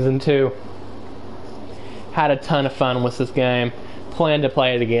streams and too. Had a ton of fun with this game. Plan to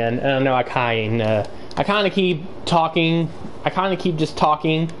play it again. And I know I kind of keep talking. I kind of keep just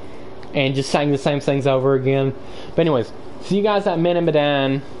talking and just saying the same things over again. But anyways, see you guys at Men of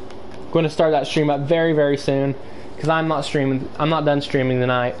Medan. Going to start that stream up very, very soon, because I'm not done streaming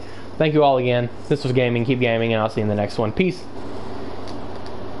tonight. Thank you all again. This was gaming. Keep gaming, and I'll see you in the next one. Peace.